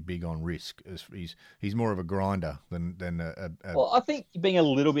really big on risk. He's more of a grinder than a. Well, I think you're being a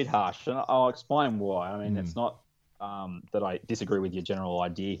little bit harsh, and I'll explain why. I mean, it's not that I disagree with your general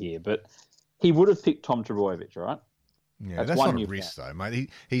idea here, but he would have picked Tom Trbojevic, right? Yeah, that's not a risk though,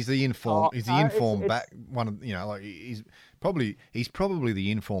 mate. He's the informed. He's the informed back. One of he's probably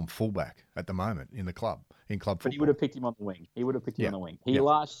the informed fullback at the moment in the club. In club football. But he would have picked him on the wing. On the wing.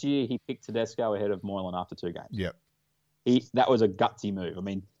 Last year he picked Tedesco ahead of Moylan after 2 games. Yep. That was a gutsy move. I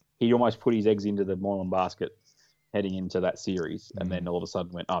mean, he almost put his eggs into the Moylan basket heading into that series, and then all of a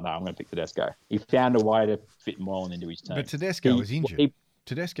sudden went, "Oh no, I'm going to pick Tedesco." He found a way to fit Moylan into his team. But Tedesco was injured.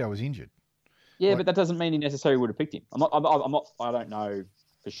 Tedesco was injured. Yeah, but that doesn't mean he necessarily would have picked him. I'm not. I don't know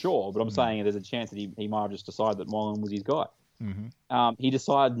for sure, but I'm saying there's a chance that he might have just decided that Moylan was his guy. Mm-hmm. He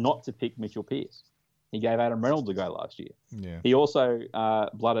decided not to pick Mitchell Pearce. He gave Adam Reynolds a go last year. Yeah. He also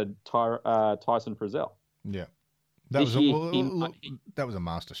blooded Tyson Frizzell. Yeah. That was a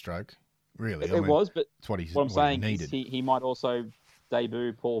master stroke, really. It was, but what I'm saying needed. is he might also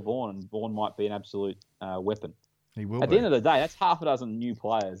debut Paul Vaughan, and Vaughan might be an absolute weapon. He will. At the end of the day, that's half a dozen new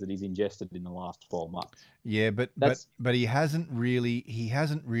players that he's ingested in the last 12 months. Yeah, but he hasn't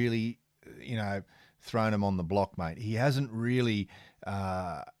really thrown him on the block, mate. He hasn't really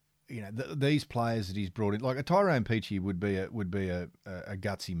these players that he's brought in, like a Tyrone Peachy would be a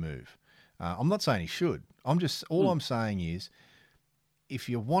gutsy move. I'm not saying he should. I'm saying is, if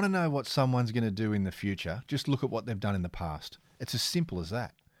you want to know what someone's going to do in the future, just look at what they've done in the past. It's as simple as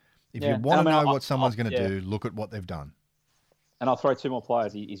that. If you want to know what someone's going to do, look at what they've done. And I'll throw two more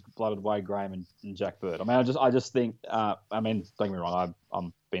players. He's blooded Wade Graham and Jack Bird. I mean, I just think. Don't get me wrong.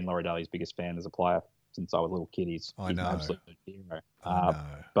 I'm been Laurie Daly's biggest fan as a player since I was a little kid. He's an absolute hero.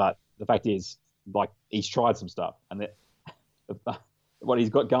 But the fact is, like, he's tried some stuff, and what he's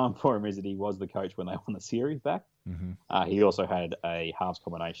got going for him is that he was the coach when they won the series back. Mm-hmm. He also had a halves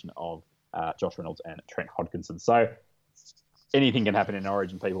combination of Josh Reynolds and Trent Hodkinson. So anything can happen in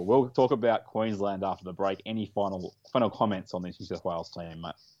Origin, people. We'll talk about Queensland after the break. Any final comments on this New South Wales team,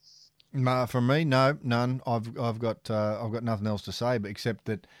 mate? From me, no, none. I've got nothing else to say, but except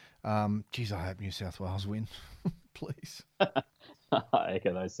that, I hope New South Wales win, please. I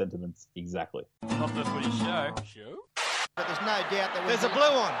echo those sentiments exactly. Not the footy show. But there's no doubt that There's a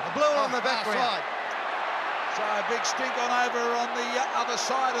blue one on the background. Side. So a big stink on over on the other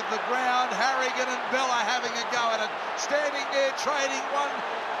side of the ground. Harrigan and Bella having a go at it. Standing there trading one.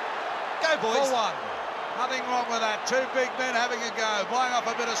 Go, boys. For one. Nothing wrong with that. Two big men having a go. Blowing off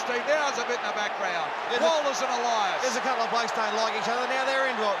a bit of steam. Now there's a bit in the background. Walters and Elias. There's a couple of blokes don't like each other. Now they're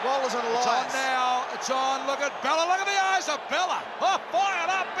into it. Walters and Elias. It's on now. It's on. Look at Bella. Look at the eyes of Bella. Oh,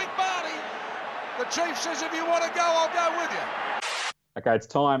 fired up. Big Barney. The chief says if you want to go, I'll go with you. Okay, it's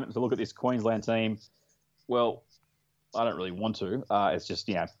time to look at this Queensland team. Well, I don't really want to. It's just,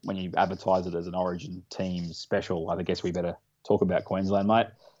 when you advertise it as an Origin team special, I guess we better talk about Queensland, mate.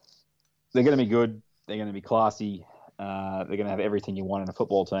 They're going to be good. They're going to be classy. They're going to have everything you want in a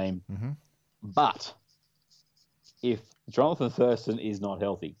football team. Mm-hmm. But if Jonathan Thurston is not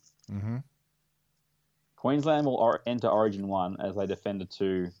healthy, Queensland will enter Origin 1 as they defend a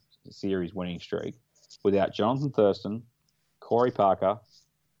 2-series winning streak without Jonathan Thurston, Corey Parker,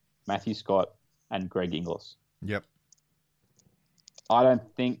 Matthew Scott, and Greg Inglis. Yep. I don't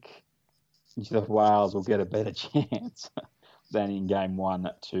think New South Wales will get a better chance than in Game 1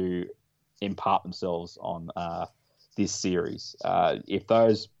 to impart themselves on this series. If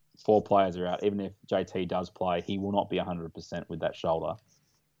those 4 players are out, even if JT does play, he will not be 100% with that shoulder.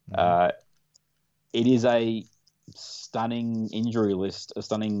 It is a stunning injury list, a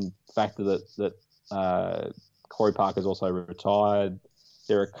stunning factor that Corey Parker's also retired.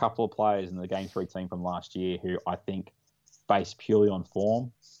 There are a couple of players in the Game 3 team from last year who I think, based purely on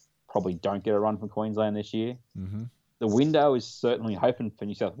form, probably don't get a run from Queensland this year. Mm-hmm. The window is certainly open for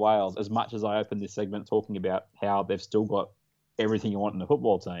New South Wales. As much as I opened this segment talking about how they've still got everything you want in a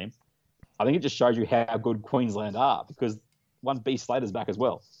football team, I think it just shows you how good Queensland are, because one B Slater's back as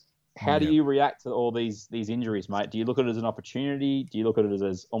well. How do you react to all these injuries, mate? Do you look at it as an opportunity? Do you look at it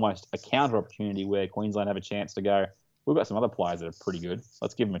as almost a counter opportunity where Queensland have a chance to go, we've got some other players that are pretty good,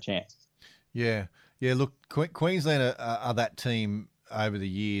 let's give them a chance? Yeah. Look, Queensland are that team over the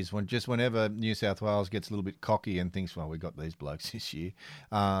years whenever New South Wales gets a little bit cocky and thinks, well, we got these blokes this year,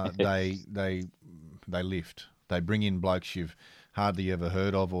 they lift. They bring in blokes you've hardly ever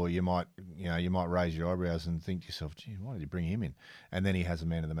heard of, or you might raise your eyebrows and think to yourself, gee, why did you bring him in? And then he has a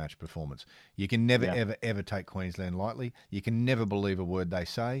man of the match performance. You can never, ever take Queensland lightly. You can never believe a word they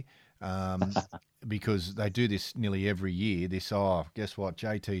say. Because they do this nearly every year. Guess what?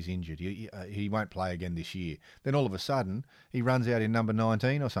 JT's injured. He won't play again this year. Then all of a sudden, he runs out in number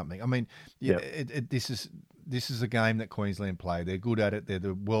 19 or something. I mean, this is a game that Queensland play. They're good at it. They're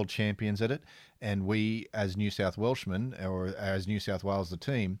the world champions at it. And we, as New South Welshmen, or as New South Wales, the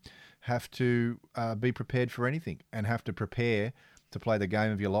team, have to be prepared for anything and have to prepare to play the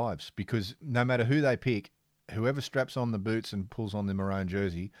game of your lives. Because no matter who they pick, whoever straps on the boots and pulls on the maroon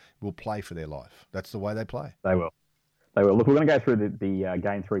jersey will play for their life. That's the way they play. They will. Look, we're going to go through the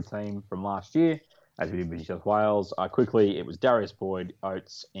Game 3 team from last year, as we did with New South Wales. Quickly, it was Darius Boyd,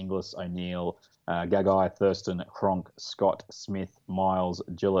 Oates, Inglis, O'Neill, Gagai, Thurston, Cronk, Scott, Smith, Miles,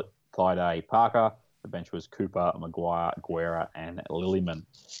 Gillett, Thaiday, Parker. The bench was Cooper, Maguire, Guerra, and Lillyman.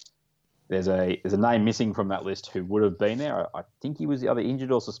 There's a name missing from that list who would have been there. I think he was either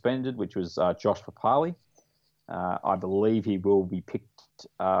injured or suspended, which was Josh Papali. I believe he will be picked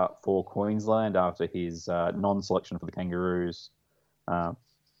for Queensland after his non-selection for the Kangaroos a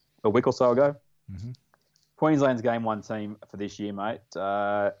week or so ago. Mm-hmm. Queensland's Game 1 team for this year, mate. Who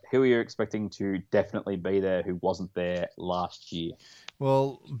are you expecting to definitely be there who wasn't there last year?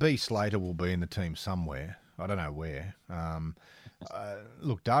 Well, B Slater will be in the team somewhere. I don't know where.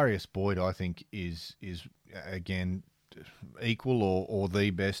 Look, Darius Boyd, I think, is again equal or the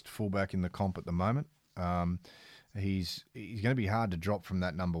best fullback in the comp at the moment. he's going to be hard to drop from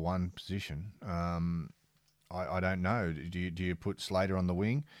that number one position. I don't know. Do you put Slater on the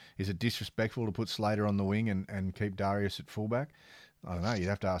wing? Is it disrespectful to put Slater on the wing and keep Darius at fullback? I don't know. You'd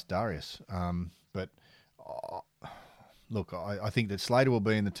have to ask Darius. But look, I think that Slater will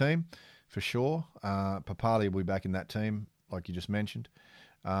be in the team for sure. Papali will be back in that team, like you just mentioned.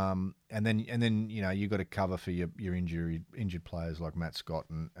 And then you've got to cover for your injured players like Matt Scott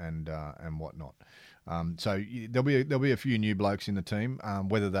and whatnot. So there'll be a few new blokes in the team.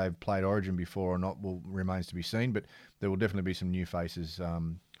 Whether they've played Origin before or not remains to be seen. But there will definitely be some new faces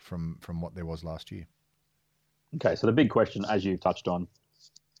from what there was last year. Okay, so the big question, as you've touched on,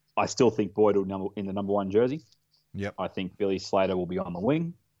 I still think Boyd will in the number one jersey. Yep. I think Billy Slater will be on the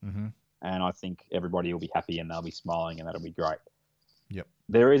wing, mm-hmm. and I think everybody will be happy and they'll be smiling and that'll be great. Yep.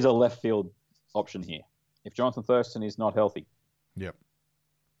 There is a left field option here. If Jonathan Thurston is not healthy, yep.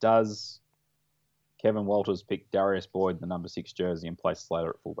 Does Kevin Walters pick Darius Boyd in the number 6 jersey and place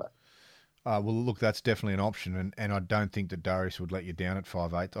Slater at fullback? Well, look, that's definitely an option, and I don't think that Darius would let you down at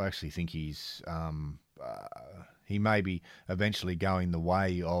 5'8". I actually think he may be eventually going the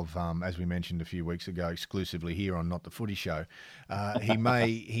way of, as we mentioned a few weeks ago, exclusively here on Not the Footy Show. He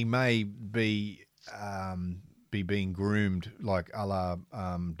may be being groomed like a la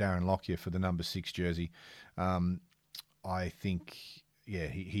Darren Lockyer for the number 6 jersey. I think, yeah,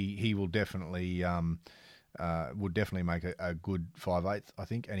 he will definitely would definitely make a good 5'8", I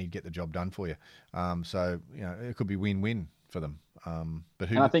think, and he'd get the job done for you. So it could be win-win for them. And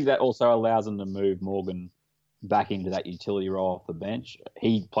I think that also allows them to move Morgan back into that utility role off the bench.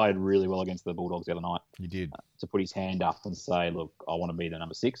 He played really well against the Bulldogs the other night. He did. To put his hand up and say, look, I want to be the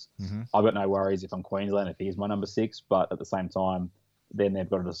number 6. Mm-hmm. I've got no worries if I'm Queensland, if he's my number 6, but at the same time, then they've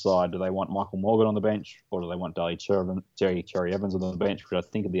got to decide, do they want Michael Morgan on the bench or do they want Cherry Evans on the bench, which I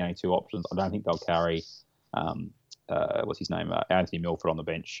think are the only two options. I don't think they'll carry, what's his name, Anthony Milford on the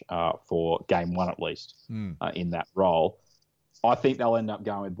bench for game 1 at least in that role. I think they'll end up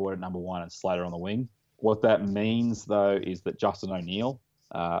going with Boyd at number 1 and Slater on the wing. What that means, though, is that Justin O'Neill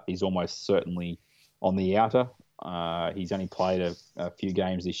is almost certainly on the outer. He's only played a few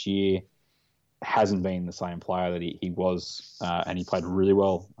games this year, hasn't been the same player that he was, and he played really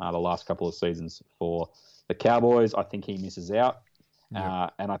well the last couple of seasons for the Cowboys. I think he misses out.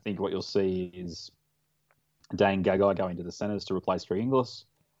 Yep. And I think what you'll see is Dane Gagai going to the centres to replace Trey Inglis.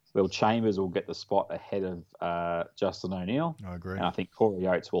 Will Chambers will get the spot ahead of Justin O'Neill. I agree. And I think Corey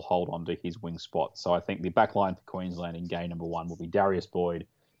Oates will hold on to his wing spot. So I think the back line for Queensland in game number 1 will be Darius Boyd,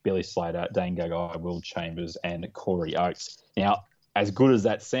 Billy Slater, Dane Gagai, Will Chambers, and Corey Oates. Now, as good as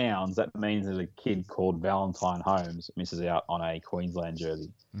that sounds, that means that a kid called Valentine Holmes misses out on a Queensland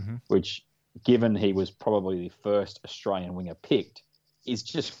jersey, which, given he was probably the first Australian winger picked, is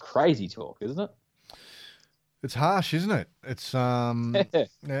just crazy talk, isn't it? It's harsh, isn't it? It's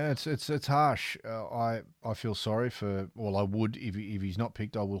it's harsh. I feel sorry for. Well, I would if he's not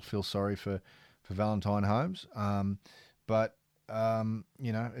picked. I will feel sorry for Valentine Holmes. But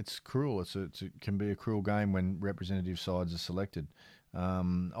it's cruel. It can be a cruel game when representative sides are selected.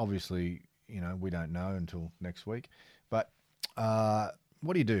 Obviously, we don't know until next week. But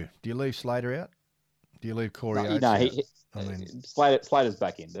what do you do? Do you leave Slater out? Do you leave Corey Oates out? Slater's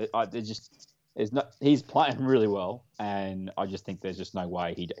back in. He's playing really well, and I just think there's just no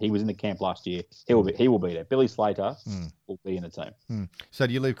way he was in the camp last year. He will be there. Billy Slater will be in the team. So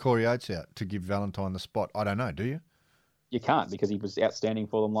do you leave Corey Oates out to give Valentine the spot? I don't know. Do you? You can't, because he was outstanding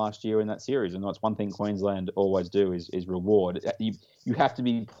for them last year in that series, and that's one thing Queensland always do is reward. You have to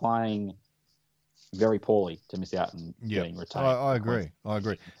be playing very poorly to miss out and getting retained. I agree.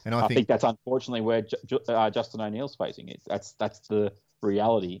 And I think that's unfortunately where Justin O'Neill's facing it. That's the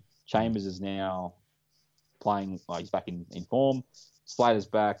reality. Chambers is now playing, he's back in form. Slater's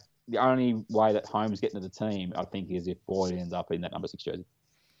back. The only way that Holmes getting to the team, I think, is if Boyd ends up in that number 6 jersey.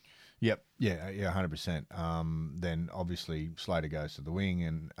 Yep. Yeah, 100%. Then obviously Slater goes to the wing,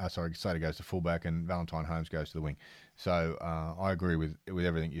 and Slater goes to fullback, and Valentine Holmes goes to the wing. So I agree with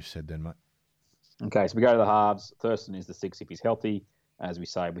everything you've said then, mate. Okay, so we go to the halves. Thurston is the 6 if he's healthy. As we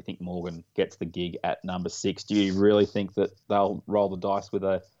say, we think Morgan gets the gig at number 6. Do you really think that they'll roll the dice with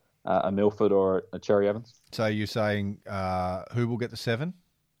a Milford or a Cherry Evans? So you're saying who will get the 7?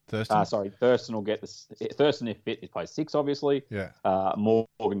 Thurston? Thurston will get Thurston if fit. He plays 6, obviously. Yeah.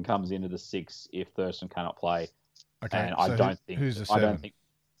 Morgan comes into the 6 if Thurston cannot play. Okay. And I don't think who's the 7? I don't think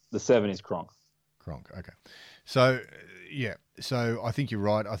the 7 is Cronk. Cronk. Okay. So yeah. So I think you're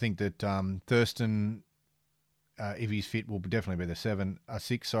right. I think that Thurston, if he's fit, will definitely be the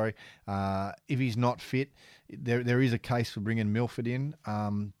 6. Sorry. If he's not fit, there is a case for bringing Milford in,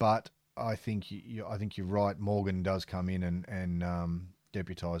 but I think you're right. Morgan does come in and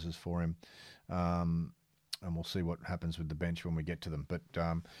deputises for him, and we'll see what happens with the bench when we get to them. But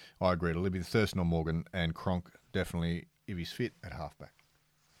I agree. It'll be Thurston or Morgan, and Cronk definitely, if he's fit, at halfback.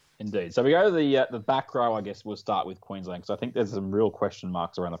 Indeed. So we go to the back row. I guess we'll start with Queensland because I think there's some real question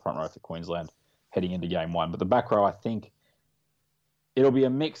marks around the front row for Queensland heading into game one. But the back row, I think it'll be a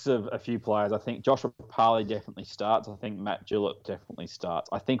mix of a few players. I think Joshua Papali definitely starts. I think Matt Gillett definitely starts.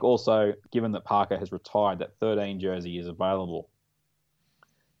 I think also, given that Parker has retired, that 13 jersey is available.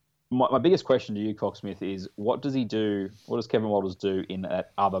 My biggest question to you, Cocksmith, is what does he do? What does Kevin Walters do in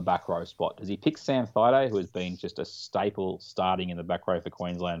that other back row spot? Does he pick Sam Thaiday, who has been just a staple starting in the back row for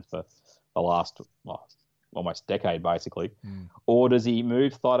Queensland for the last almost decade, basically? Or does he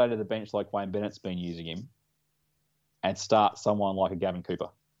move Thaiday to the bench like Wayne Bennett's been using him and start someone like a Gavin Cooper,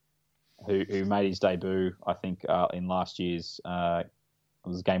 who made his debut, I think, in last year's it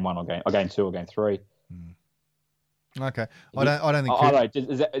was game 1 or game 2 or game 3? Okay, I don't think.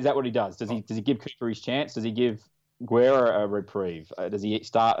 Is that what he does? Does he give Cooper his chance? Does he give Guerra a reprieve? Does he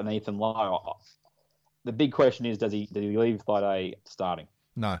start an Ethan Lowe? The big question is, does he leave Thaiday starting?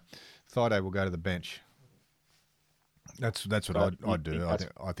 No, Thaiday will go to the bench. That's what I'd do.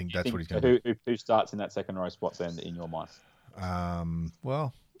 I think that's what he's going to do. Who starts in that second row spot then, in your mind?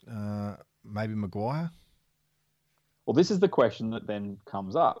 Maybe Maguire. Well, this is the question that then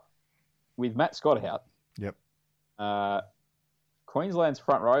comes up with Matt Scott out. Yep. Queensland's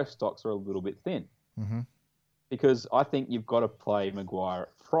front row stocks are a little bit thin because I think you've got to play Maguire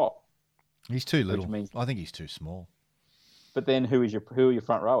at prop. He's too little. I think he's too small. But then who are your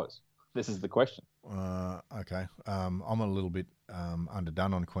front rowers? This is the question. Okay. I'm a little bit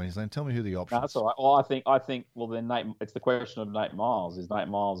underdone on Queensland. Tell me who the options. No, that's all right. Well, I think. Well, then it's the question of Nate Miles. Is Nate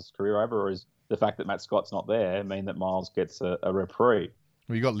Miles' career over, or is the fact that Matt Scott's not there mean that Miles gets a reprieve?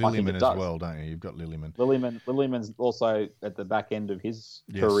 Well, you've got Lillyman as well, don't you? You've got Lillyman. Lillyman's also at the back end of his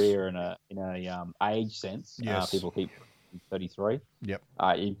career in a age sense. Yes. People keep 33. Yep.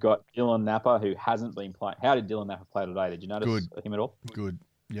 You've got Dylan Napa, who hasn't been playing. How did Dylan Napa play today? Did you notice him at all? Good.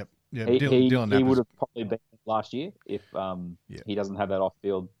 Yep. He would have probably been last year if he doesn't have that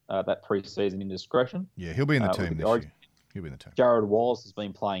off-field, that pre-season indiscretion. Yeah, he'll be in the team this year. He'll be in the team. Jared Wallace has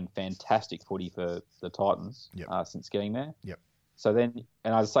been playing fantastic footy for the Titans since getting there. Yep. So then,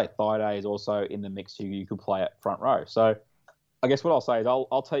 and as I say, Thaiday is also in the mix who you could play at front row. So I guess what I'll say is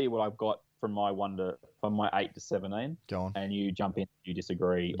I'll tell you what I've got from my 8 to 17. Go on. And you jump in if you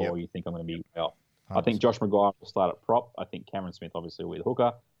disagree or you think I'm going to be well. I think Josh Maguire will start at prop. I think Cameron Smith obviously will be the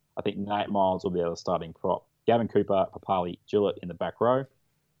hooker. I think Nate Miles will be the starting prop. Gavin Cooper, Papali, Gillett in the back row.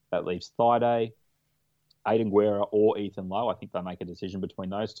 That leaves Thaiday, Aidan Guerra or Ethan Lowe. I think they'll make a decision between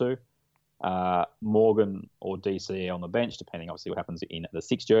those two. Morgan or DC on the bench, depending obviously what happens in the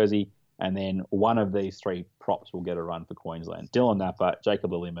 6 jersey. And then one of these 3 props will get a run for Queensland. Dylan Napa,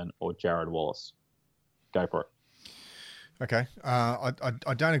 Jacob Lillyman or Jared Wallace. Go for it. Okay. I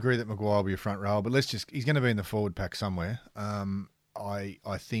don't agree that Maguire will be a front rower, but he's going to be in the forward pack somewhere.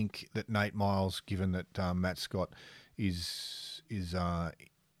 I think that Nate Miles, given that Matt Scott is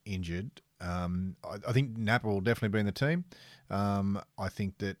injured, I think Napa will definitely be in the team. I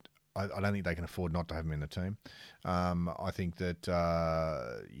think that I don't think they can afford not to have him in the team. I think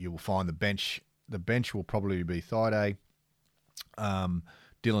that you will find the bench. The bench will probably be Thaiday, Dylan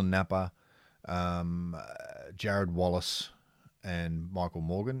Napa, Jared Wallace, and Michael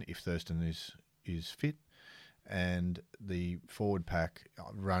Morgan if Thurston is fit. And the forward pack,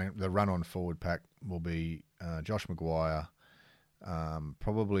 the run-on forward pack will be Josh Maguire,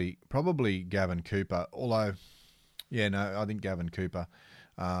 probably Gavin Cooper. Although, I think Gavin Cooper.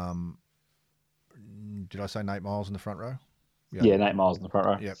 Did I say Nate Miles in the front row? Yeah, Nate Miles in the front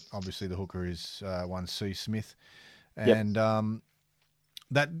row. Yep. Obviously, the hooker is 1C Smith, and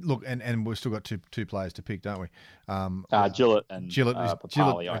and we've still got two players to pick, don't we? Gillett and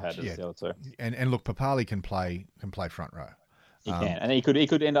Papali. I had as the other two. And look, Papali can play front row. He can, and he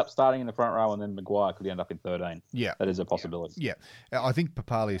could end up starting in the front row, and then Maguire could end up in 13. Yeah, that is a possibility. Yeah, I think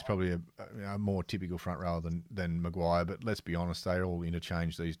Papali is probably a more typical front rower than Maguire. But let's be honest, they all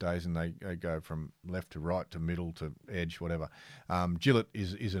interchange these days, and they go from left to right to middle to edge, whatever. Gillett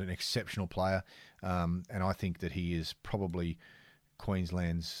is an exceptional player, and I think that he is probably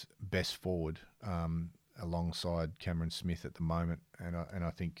Queensland's best forward, alongside Cameron Smith at the moment, and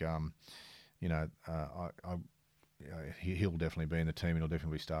I think he'll definitely be in the team, and he'll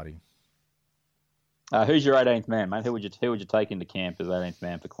definitely be starting. Who's your 18th man, mate? Who would you take into camp as 18th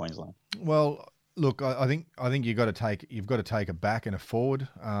man for Queensland? Well, look, I think you've got to take a back and a forward,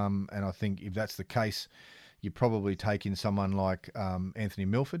 and I think if that's the case, you probably take in someone like Anthony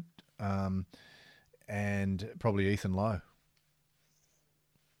Milford. and probably Ethan Lowe.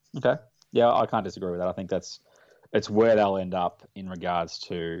 Okay. Yeah, I can't disagree with that. I think it's where they'll end up in regards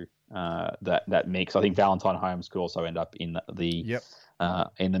to that mix. I think Valentine Holmes could also end up in the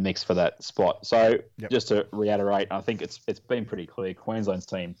mix for that spot. So just to reiterate, I think it's been pretty clear. Queensland's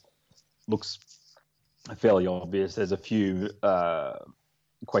team looks fairly obvious. There's a few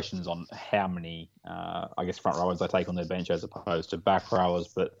questions on how many, front rowers they take on their bench as opposed to back rowers,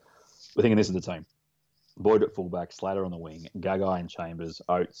 but we're thinking this is the team. Boyd at fullback, Slater on the wing, Gagai and Chambers,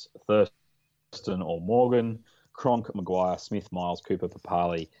 Oates, Thurston or Morgan, Cronk, Maguire, Smith, Miles, Cooper,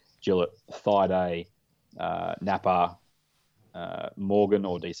 Papali, Gillett, Thaiday, Napa, Morgan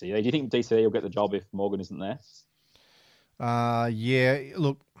or DCE. Do you think DCE will get the job if Morgan isn't there? Yeah,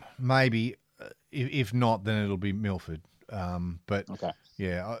 look, maybe. If not, then it'll be Milford. But okay.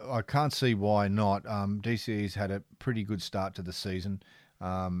 Yeah, I can't see why not. DCE's had a pretty good start to the season,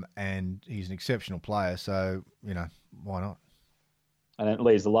 and he's an exceptional player. So, why not? And it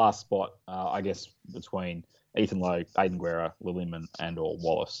leaves the last spot, between Ethan Lowe, Aiden Guerra, Lilliman and or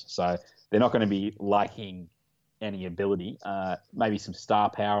Wallace. So they're not going to be lacking any ability. Maybe some star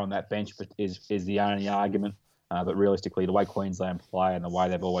power on that bench is the only argument. But realistically, the way Queensland play and the way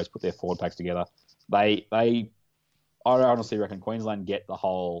they've always put their forward packs together, I honestly reckon Queensland get the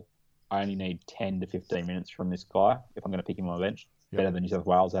whole, I only need 10 to 15 minutes from this guy if I'm going to pick him on the bench, better than New South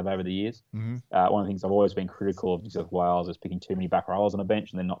Wales have over the years. Mm-hmm. One of the things I've always been critical of New South Wales is picking too many back rowers on a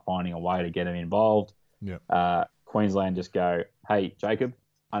bench and then not finding a way to get them involved. Queensland just go, hey, Jacob,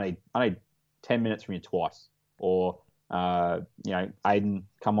 I need 10 minutes from you twice. Or, Aiden,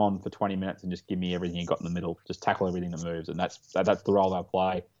 come on for 20 minutes and just give me everything you got in the middle. Just tackle everything that moves. And that's the role they'll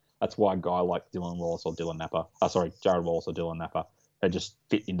play. That's why a guy like Jared Wallace or Dylan Napa, they just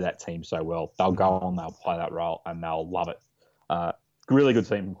fit into that team so well. They'll go on, they'll play that role, and they'll love it. Really good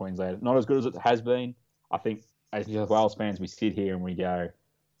team from Queensland. Not as good as it has been. I think as New South Wales fans, we sit here and we go,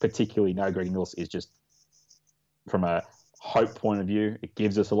 particularly no Greg Inglis is just, from a hope point of view, it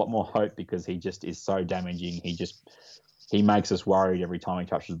gives us a lot more hope because he just is so damaging. He makes us worried every time he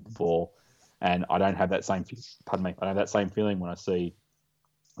touches the ball. And I don't have that same, I don't have that same feeling when I see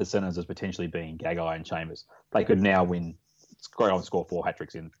the Senators as potentially being Gagai and Chambers. They could now score 4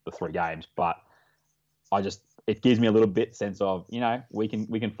 hat-tricks in the 3 games, but it gives me a little bit sense of, we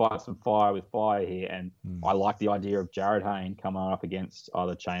can fight some fire with fire here. And I like the idea of Jared Hayne coming up against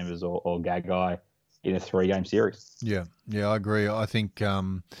either Chambers or Gagai in a 3-game series. Yeah, I agree. I think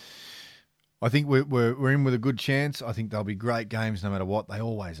we're in with a good chance. I think they'll be great games no matter what. They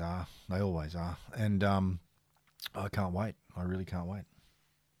always are. And I can't wait. I really can't wait.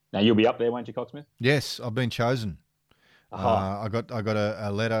 Now you'll be up there, won't you, Cocksmith? Yes, I've been chosen. Uh-huh. I got a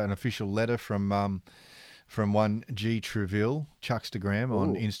letter, an official letter from one G Treville, Chuckstagram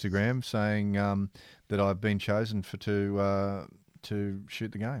on Instagram, saying that I've been chosen to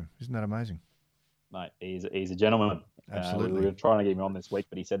shoot the game. Isn't that amazing? Mate, he's a gentleman. Absolutely. We were trying to get him on this week,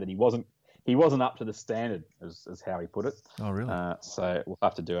 but he said that he wasn't up to the standard, as how he put it. Oh, really? So we'll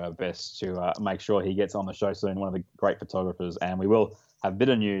have to do our best to make sure he gets on the show soon. One of the great photographers, and we will have a bit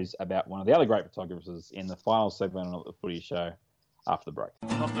of news about one of the other great photographers in the final segment of the Footy Show after the break.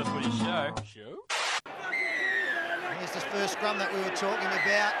 Not the Footy Show. Here's the first scrum that we were talking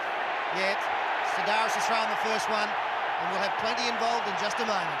about. Yet Sidaris is throwing the first one, and we'll have plenty involved in just a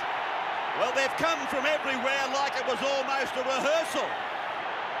moment. Well, they've come from everywhere like it was almost a rehearsal.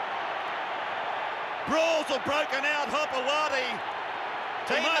 Brawls have broken out. Hopewadi.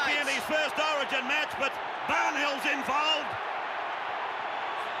 He might be in his first Origin match, but Barnhill's involved.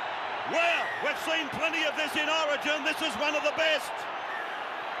 Well, we've seen plenty of this in Origin. This is one of the best.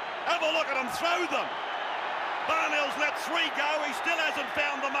 Have a look at him throw them. Barnhill's let 3 go. He still hasn't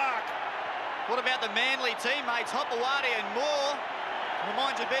found the mark. What about the Manly teammates, Hopewadi and Moore?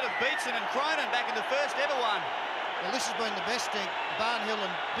 Reminds a bit of Beetson and Cronin back in the first ever one. Well, this has been the best thing. Barnhill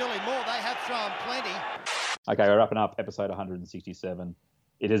and Billy Moore, they have thrown plenty. Okay, we're wrapping up episode 167.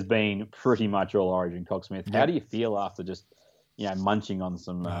 It has been pretty much all Origin, Cocksmith. How do you feel after just, munching on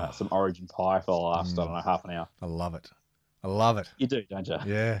some Origin pie for the last, half an hour? I love it. You do, don't you?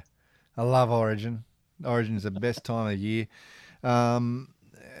 Yeah. I love Origin. Origin is the best time of year. I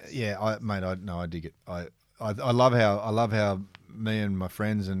dig it. I love how me and my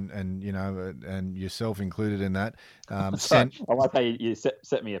friends and yourself included in that. I like how you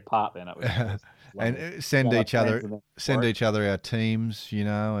set me apart then. It was and send each other our teams,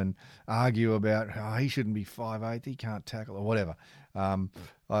 and argue about he shouldn't be 5'8", he can't tackle or whatever. I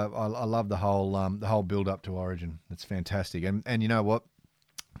love the whole build up to Origin. It's fantastic. And you know what?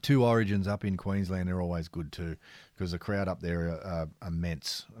 2 Origins up in Queensland are always good too, because the crowd up there are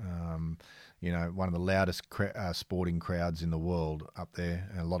immense. one of the loudest sporting crowds in the world up there,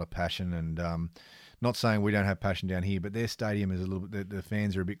 and a lot of passion. And not saying we don't have passion down here, but their stadium is a little bit. The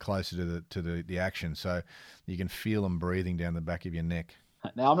fans are a bit closer to the action, so you can feel them breathing down the back of your neck.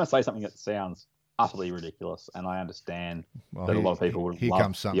 Now I'm going to say something that sounds utterly ridiculous, and I understand that a lot of people would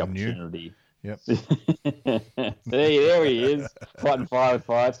love the opportunity. New. Yep. there he is, fighting fire with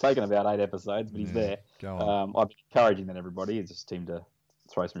fire. It's taken about 8 episodes, but he's there. Go on. I've been encouraging that everybody. It's just him to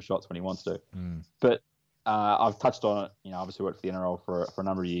throw some shots when he wants to. But I've touched on it. Obviously worked for the NRL for a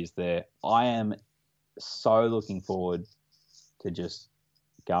number of years there. I am so looking forward to just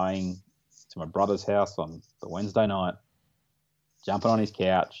going to my brother's house on the Wednesday night, jumping on his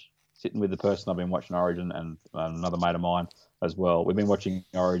couch, sitting with the person I've been watching Origin and another mate of mine as well. We've been watching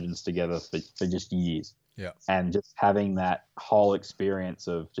Origins together for just years. Yeah. And just having that whole experience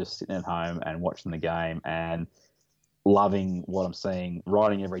of just sitting at home and watching the game and loving what I'm seeing,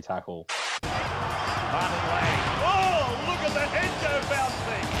 riding every tackle. Martin Lang. Oh, look at the head go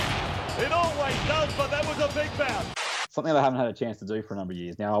bouncing. It always does, but that was a big bounce. Something that I haven't had a chance to do for a number of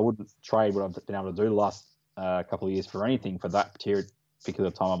years. Now, I wouldn't trade what I've been able to do the last couple of years for anything for that particular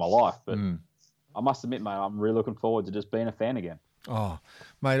time of my life. But I must admit, mate, I'm really looking forward to just being a fan again. Oh,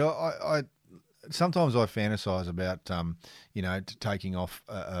 mate, I sometimes I fantasize about, taking off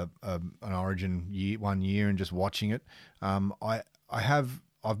an Origin one year and just watching it.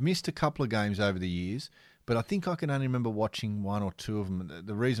 I've missed a couple of games over the years, but I think I can only remember watching 1 or 2 of them.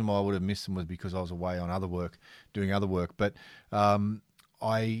 The reason why I would have missed them was because I was away on doing other work. But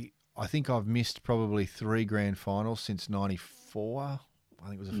I think I've missed probably 3 grand finals since '94. I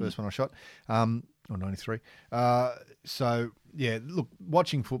think it was the first one I shot, or 93. So, yeah, look,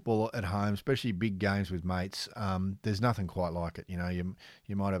 watching football at home, especially big games with mates, there's nothing quite like it. You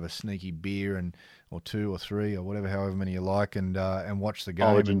might have a sneaky beer or 2 or 3 or however many you like, and watch the game.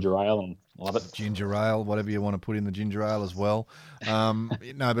 Oh, ginger ale, and love it. Ginger ale, whatever you want to put in the ginger ale as well. No,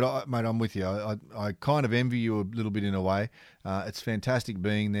 but mate, I'm with you. I kind of envy you a little bit in a way. It's fantastic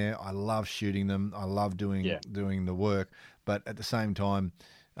being there. I love shooting them. I love doing the work. But at the same time,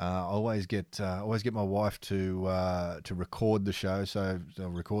 I always get my wife to record the show, so I'll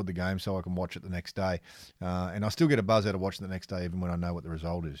record the game so I can watch it the next day, and I still get a buzz out of watching it the next day, even when I know what the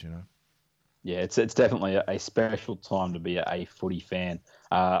result is. Yeah, it's definitely a special time to be a footy fan.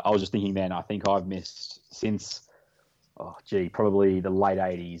 I was just thinking then, I think I've missed since, probably the late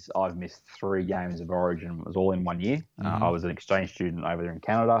 80s, I've missed 3 games of Origin. It was all in 1 year. I was an exchange student over there in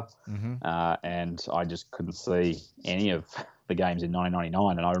Canada, and I just couldn't see any of the games in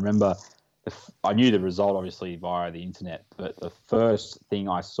 1999. And I remember, I knew the result obviously via the internet, but the first thing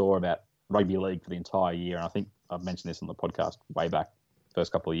I saw about rugby league for the entire year, and I think I've mentioned this on the podcast way back,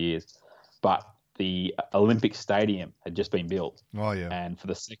 first couple of years, but the Olympic Stadium had just been built. Oh yeah. And for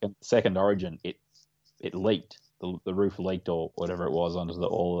the second Origin, it leaked. The roof leaked or whatever it was onto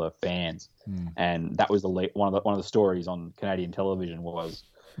all the fans, and that was one of the stories on Canadian television was,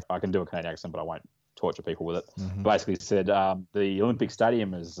 I can do a Canadian accent, but I won't torture people with it. Basically said the Olympic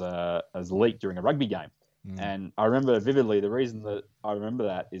Stadium has leaked during a rugby game, and I remember vividly the reason that I remember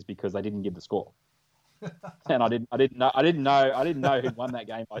that is because they didn't give the score. And I didn't know who won that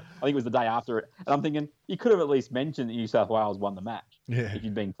game. I think it was the day after it, and I'm thinking you could have at least mentioned that New South Wales won the match if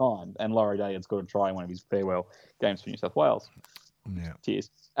you'd been kind. And Laurie Day had scored a try in one of his farewell games for New South Wales. Yeah, cheers.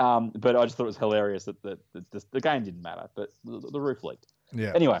 But I just thought it was hilarious that the game didn't matter, but the roof leaked.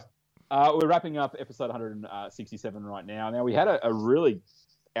 Yeah. Anyway, we're wrapping up episode 167 right now. Now we had a really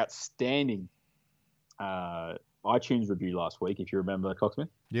outstanding iTunes review last week, if you remember, Cocksmith.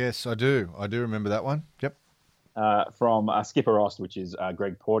 Yes, I do. I do remember that one. Yep. From Skipper Ross, which is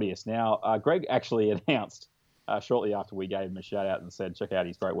Greg Porteous. Now, Greg actually announced shortly after we gave him a shout out and said, check out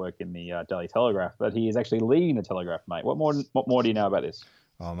his great work in the Daily Telegraph, that he is actually leaving the Telegraph, mate. What more do you know about this?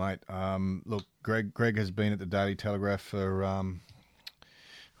 Oh, mate. Look, Greg has been at the Daily Telegraph for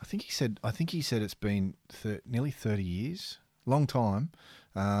I think he said it's been nearly 30 years. Long time.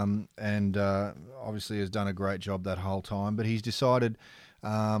 And obviously has done a great job that whole time, but he's decided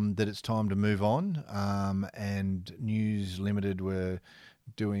that it's time to move on, and News Limited were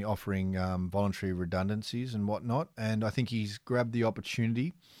offering voluntary redundancies and whatnot, and I think he's grabbed the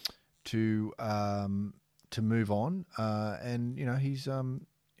opportunity to move on, and he's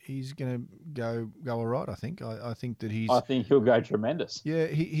going to go all right. I think. I think that he's. I think he'll go tremendous. Yeah,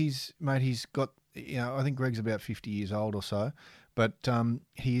 he's got. I think Greg's about 50 years old or so. But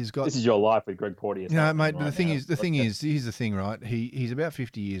he's got. This is your life with Greg Porteous. No, mate. But the thing is, here's the thing, right? He's about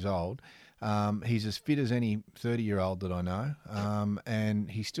 50 years old. He's as fit as any 30-year-old that I know,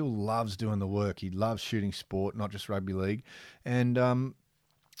 and he still loves doing the work. He loves shooting sport, not just rugby league. And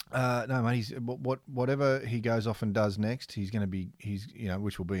No, mate. Whatever he goes off and does next, he's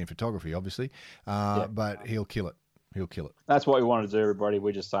which will be in photography, obviously. But he'll kill it. He'll kill it. That's what we want to do, everybody.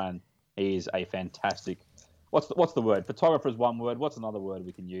 We're just saying he is a fantastic. What's the word? Photographer is one word. What's another word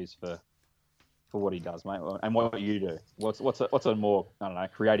we can use for what he does, mate, and what you do? What's a more, I don't know,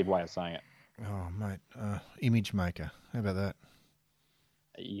 creative way of saying it? Oh, mate, image maker. How about that?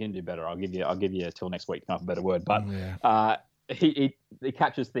 You can do better. I'll give you till next week. Not a better word, but he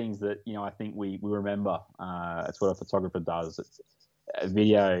captures things that I think we remember. It's what a photographer does. It's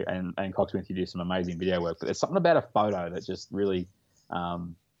video, and Cocksmith, you do some amazing video work. But there's something about a photo that just really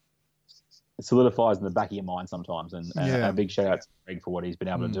it solidifies in the back of your mind sometimes. And a big shout out to Greg for what he's been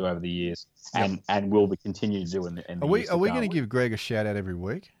able to do over the years, and will be continue to do in the Are we going to give Greg a shout out every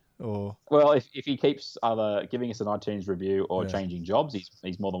week? Or well, if he keeps either giving us an iTunes review or changing jobs,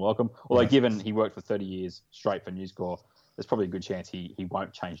 he's more than welcome. Although given he worked for 30 years straight for News Corp, there's probably a good chance he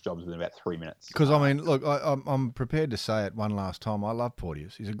won't change jobs within about 3 minutes. Because, I mean, look, I'm prepared to say it one last time. I love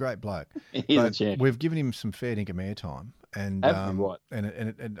Porteous. He's a great bloke. He's a champ. We've given him some fair dinkum airtime, and I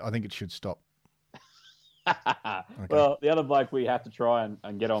think it should stop. Okay. Well, the other bloke we have to try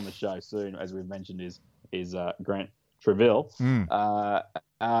and get on the show soon, as we've mentioned, is Grant Treville.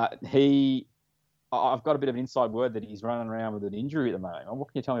 I've got a bit of an inside word that he's running around with an injury at the moment.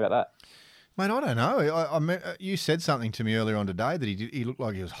 What can you tell me about that? Mate, I don't know. You said something to me earlier on today that he looked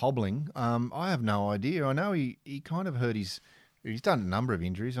like he was hobbling. I have no idea. I know he kind of hurt he's done a number of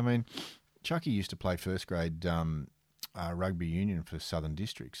injuries. I mean, Chucky used to play first grade rugby union for Southern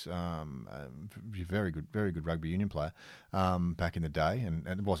Districts. Very good rugby union player back in the day, and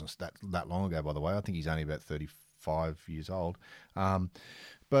it wasn't that long ago, by the way. I think he's only about 35 years old.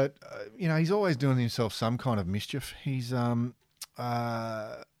 But he's always doing himself some kind of mischief. He's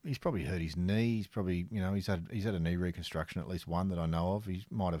probably hurt his knee. He's probably he's had a knee reconstruction, at least one that I know of. He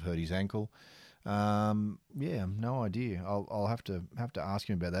might have hurt his ankle. No idea. I'll have to ask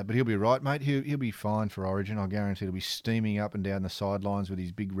him about that. But he'll be right, mate. He'll be fine for Origin. I guarantee he'll be steaming up and down the sidelines with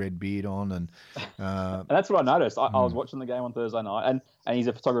his big red beard on. And that's what I noticed. I was watching the game on Thursday night, and he's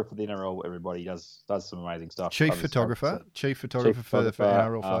a photographer for the NRL. Everybody does some amazing stuff. Chief photographer for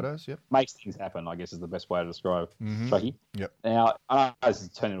NRL photos. Yep. Makes things happen, I guess, is the best way to describe Chucky. Yep. Now, I know this is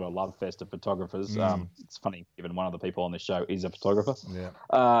turning into a love fest of photographers. It's funny, given one of the people on this show is a photographer.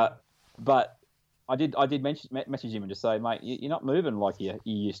 Yeah. But I did message him and just say, mate, you're not moving like you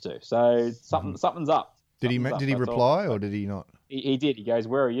used to. So something's up. Did he reply or did he not? He did. He goes,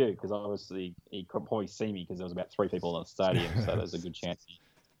 where are you? Because obviously he could probably see me because there was about 3 people in the stadium. So there's a good chance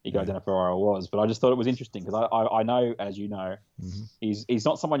he could identify where I was. But I just thought it was interesting because I know, as you know, he's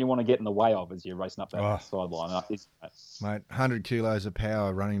not someone you want to get in the way of as you're racing up that sideline. Mate, 100 kilos of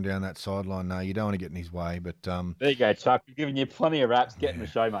power running down that sideline. No, you don't want to get in his way. But there you go, Chuck. We've given you plenty of raps. Get in the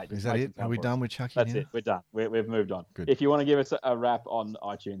show, mate. Is that it? Are we done with Chucky? That's it. We're done. We've moved on. Good. If you want to give us a rap on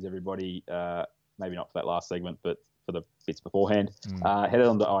iTunes, everybody, maybe not for that last segment, but for the bits beforehand, head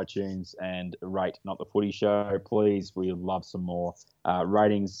on to iTunes and rate Not the Footy Show, please. We would love some more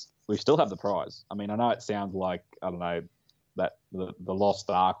ratings. We still have the prize. I mean, I know it sounds like, I don't know, that the Lost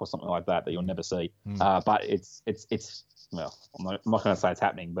Ark or something like that you'll never see, but it's well, I'm not going to say it's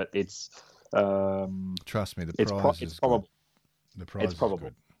happening, but it's trust me, the prize is probable. The prize it's probable.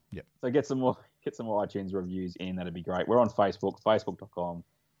 Is good. Yep. So get some more iTunes reviews in. That'd be great. We're on Facebook,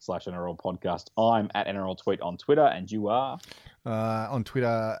 facebook.com/NRL podcast. I'm at NRL Tweet on Twitter, and you are? On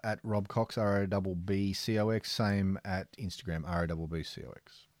Twitter at Rob Cox, ROBBCOX. Same at Instagram,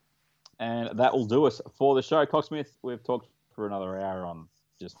 ROBBCOX. And that will do us for the show. Cocksmith, we've talked for another hour on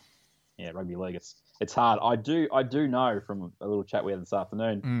just rugby league. It's hard. I do know from a little chat we had this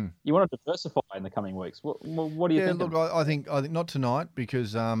afternoon. You want to diversify in the coming weeks. What do you think? Look, I think not tonight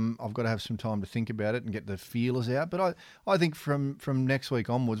because I've got to have some time to think about it and get the feelers out. But I think from next week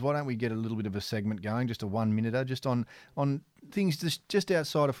onwards, why don't we get a little bit of a segment going, just a 1 minute, just on things just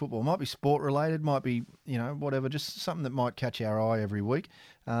outside of football. It might be sport related, might be whatever, just something that might catch our eye every week,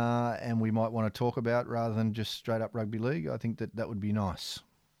 and we might want to talk about rather than just straight up rugby league. I think that would be nice.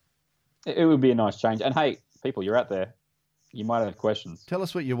 It would be a nice change. And hey, people, you're out there. You might have questions. Tell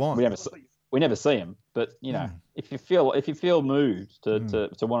us what you want. We never see them, but if you feel moved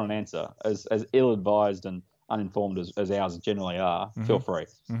to want an answer, as ill-advised and uninformed as ours generally are, feel free.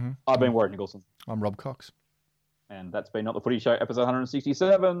 I've been Warwick Nicholson. I'm Rob Cox. And that's been Not the Footy Show, episode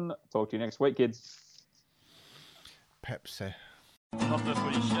 167. Talk to you next week, kids. Pepsi. Not the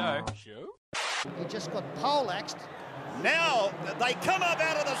Footy Show. He just got poleaxed. Now they come up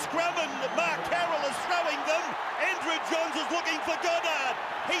out of the scrum and Mark Carroll is throwing them. Andrew Johns is looking for Goddard.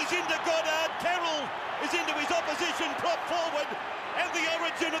 He's into Goddard. Carroll is into his opposition, prop forward. and the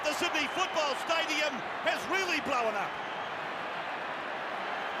origin at the Sydney Football Stadium has really blown up.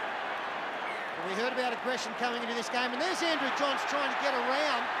 We heard about aggression coming into this game, and there's Andrew Johns trying to get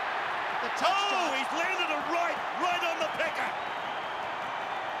around the touch Oh, shot. he's landed it right on the pecker.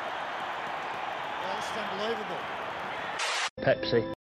 Well, this is unbelievable. Pepsi.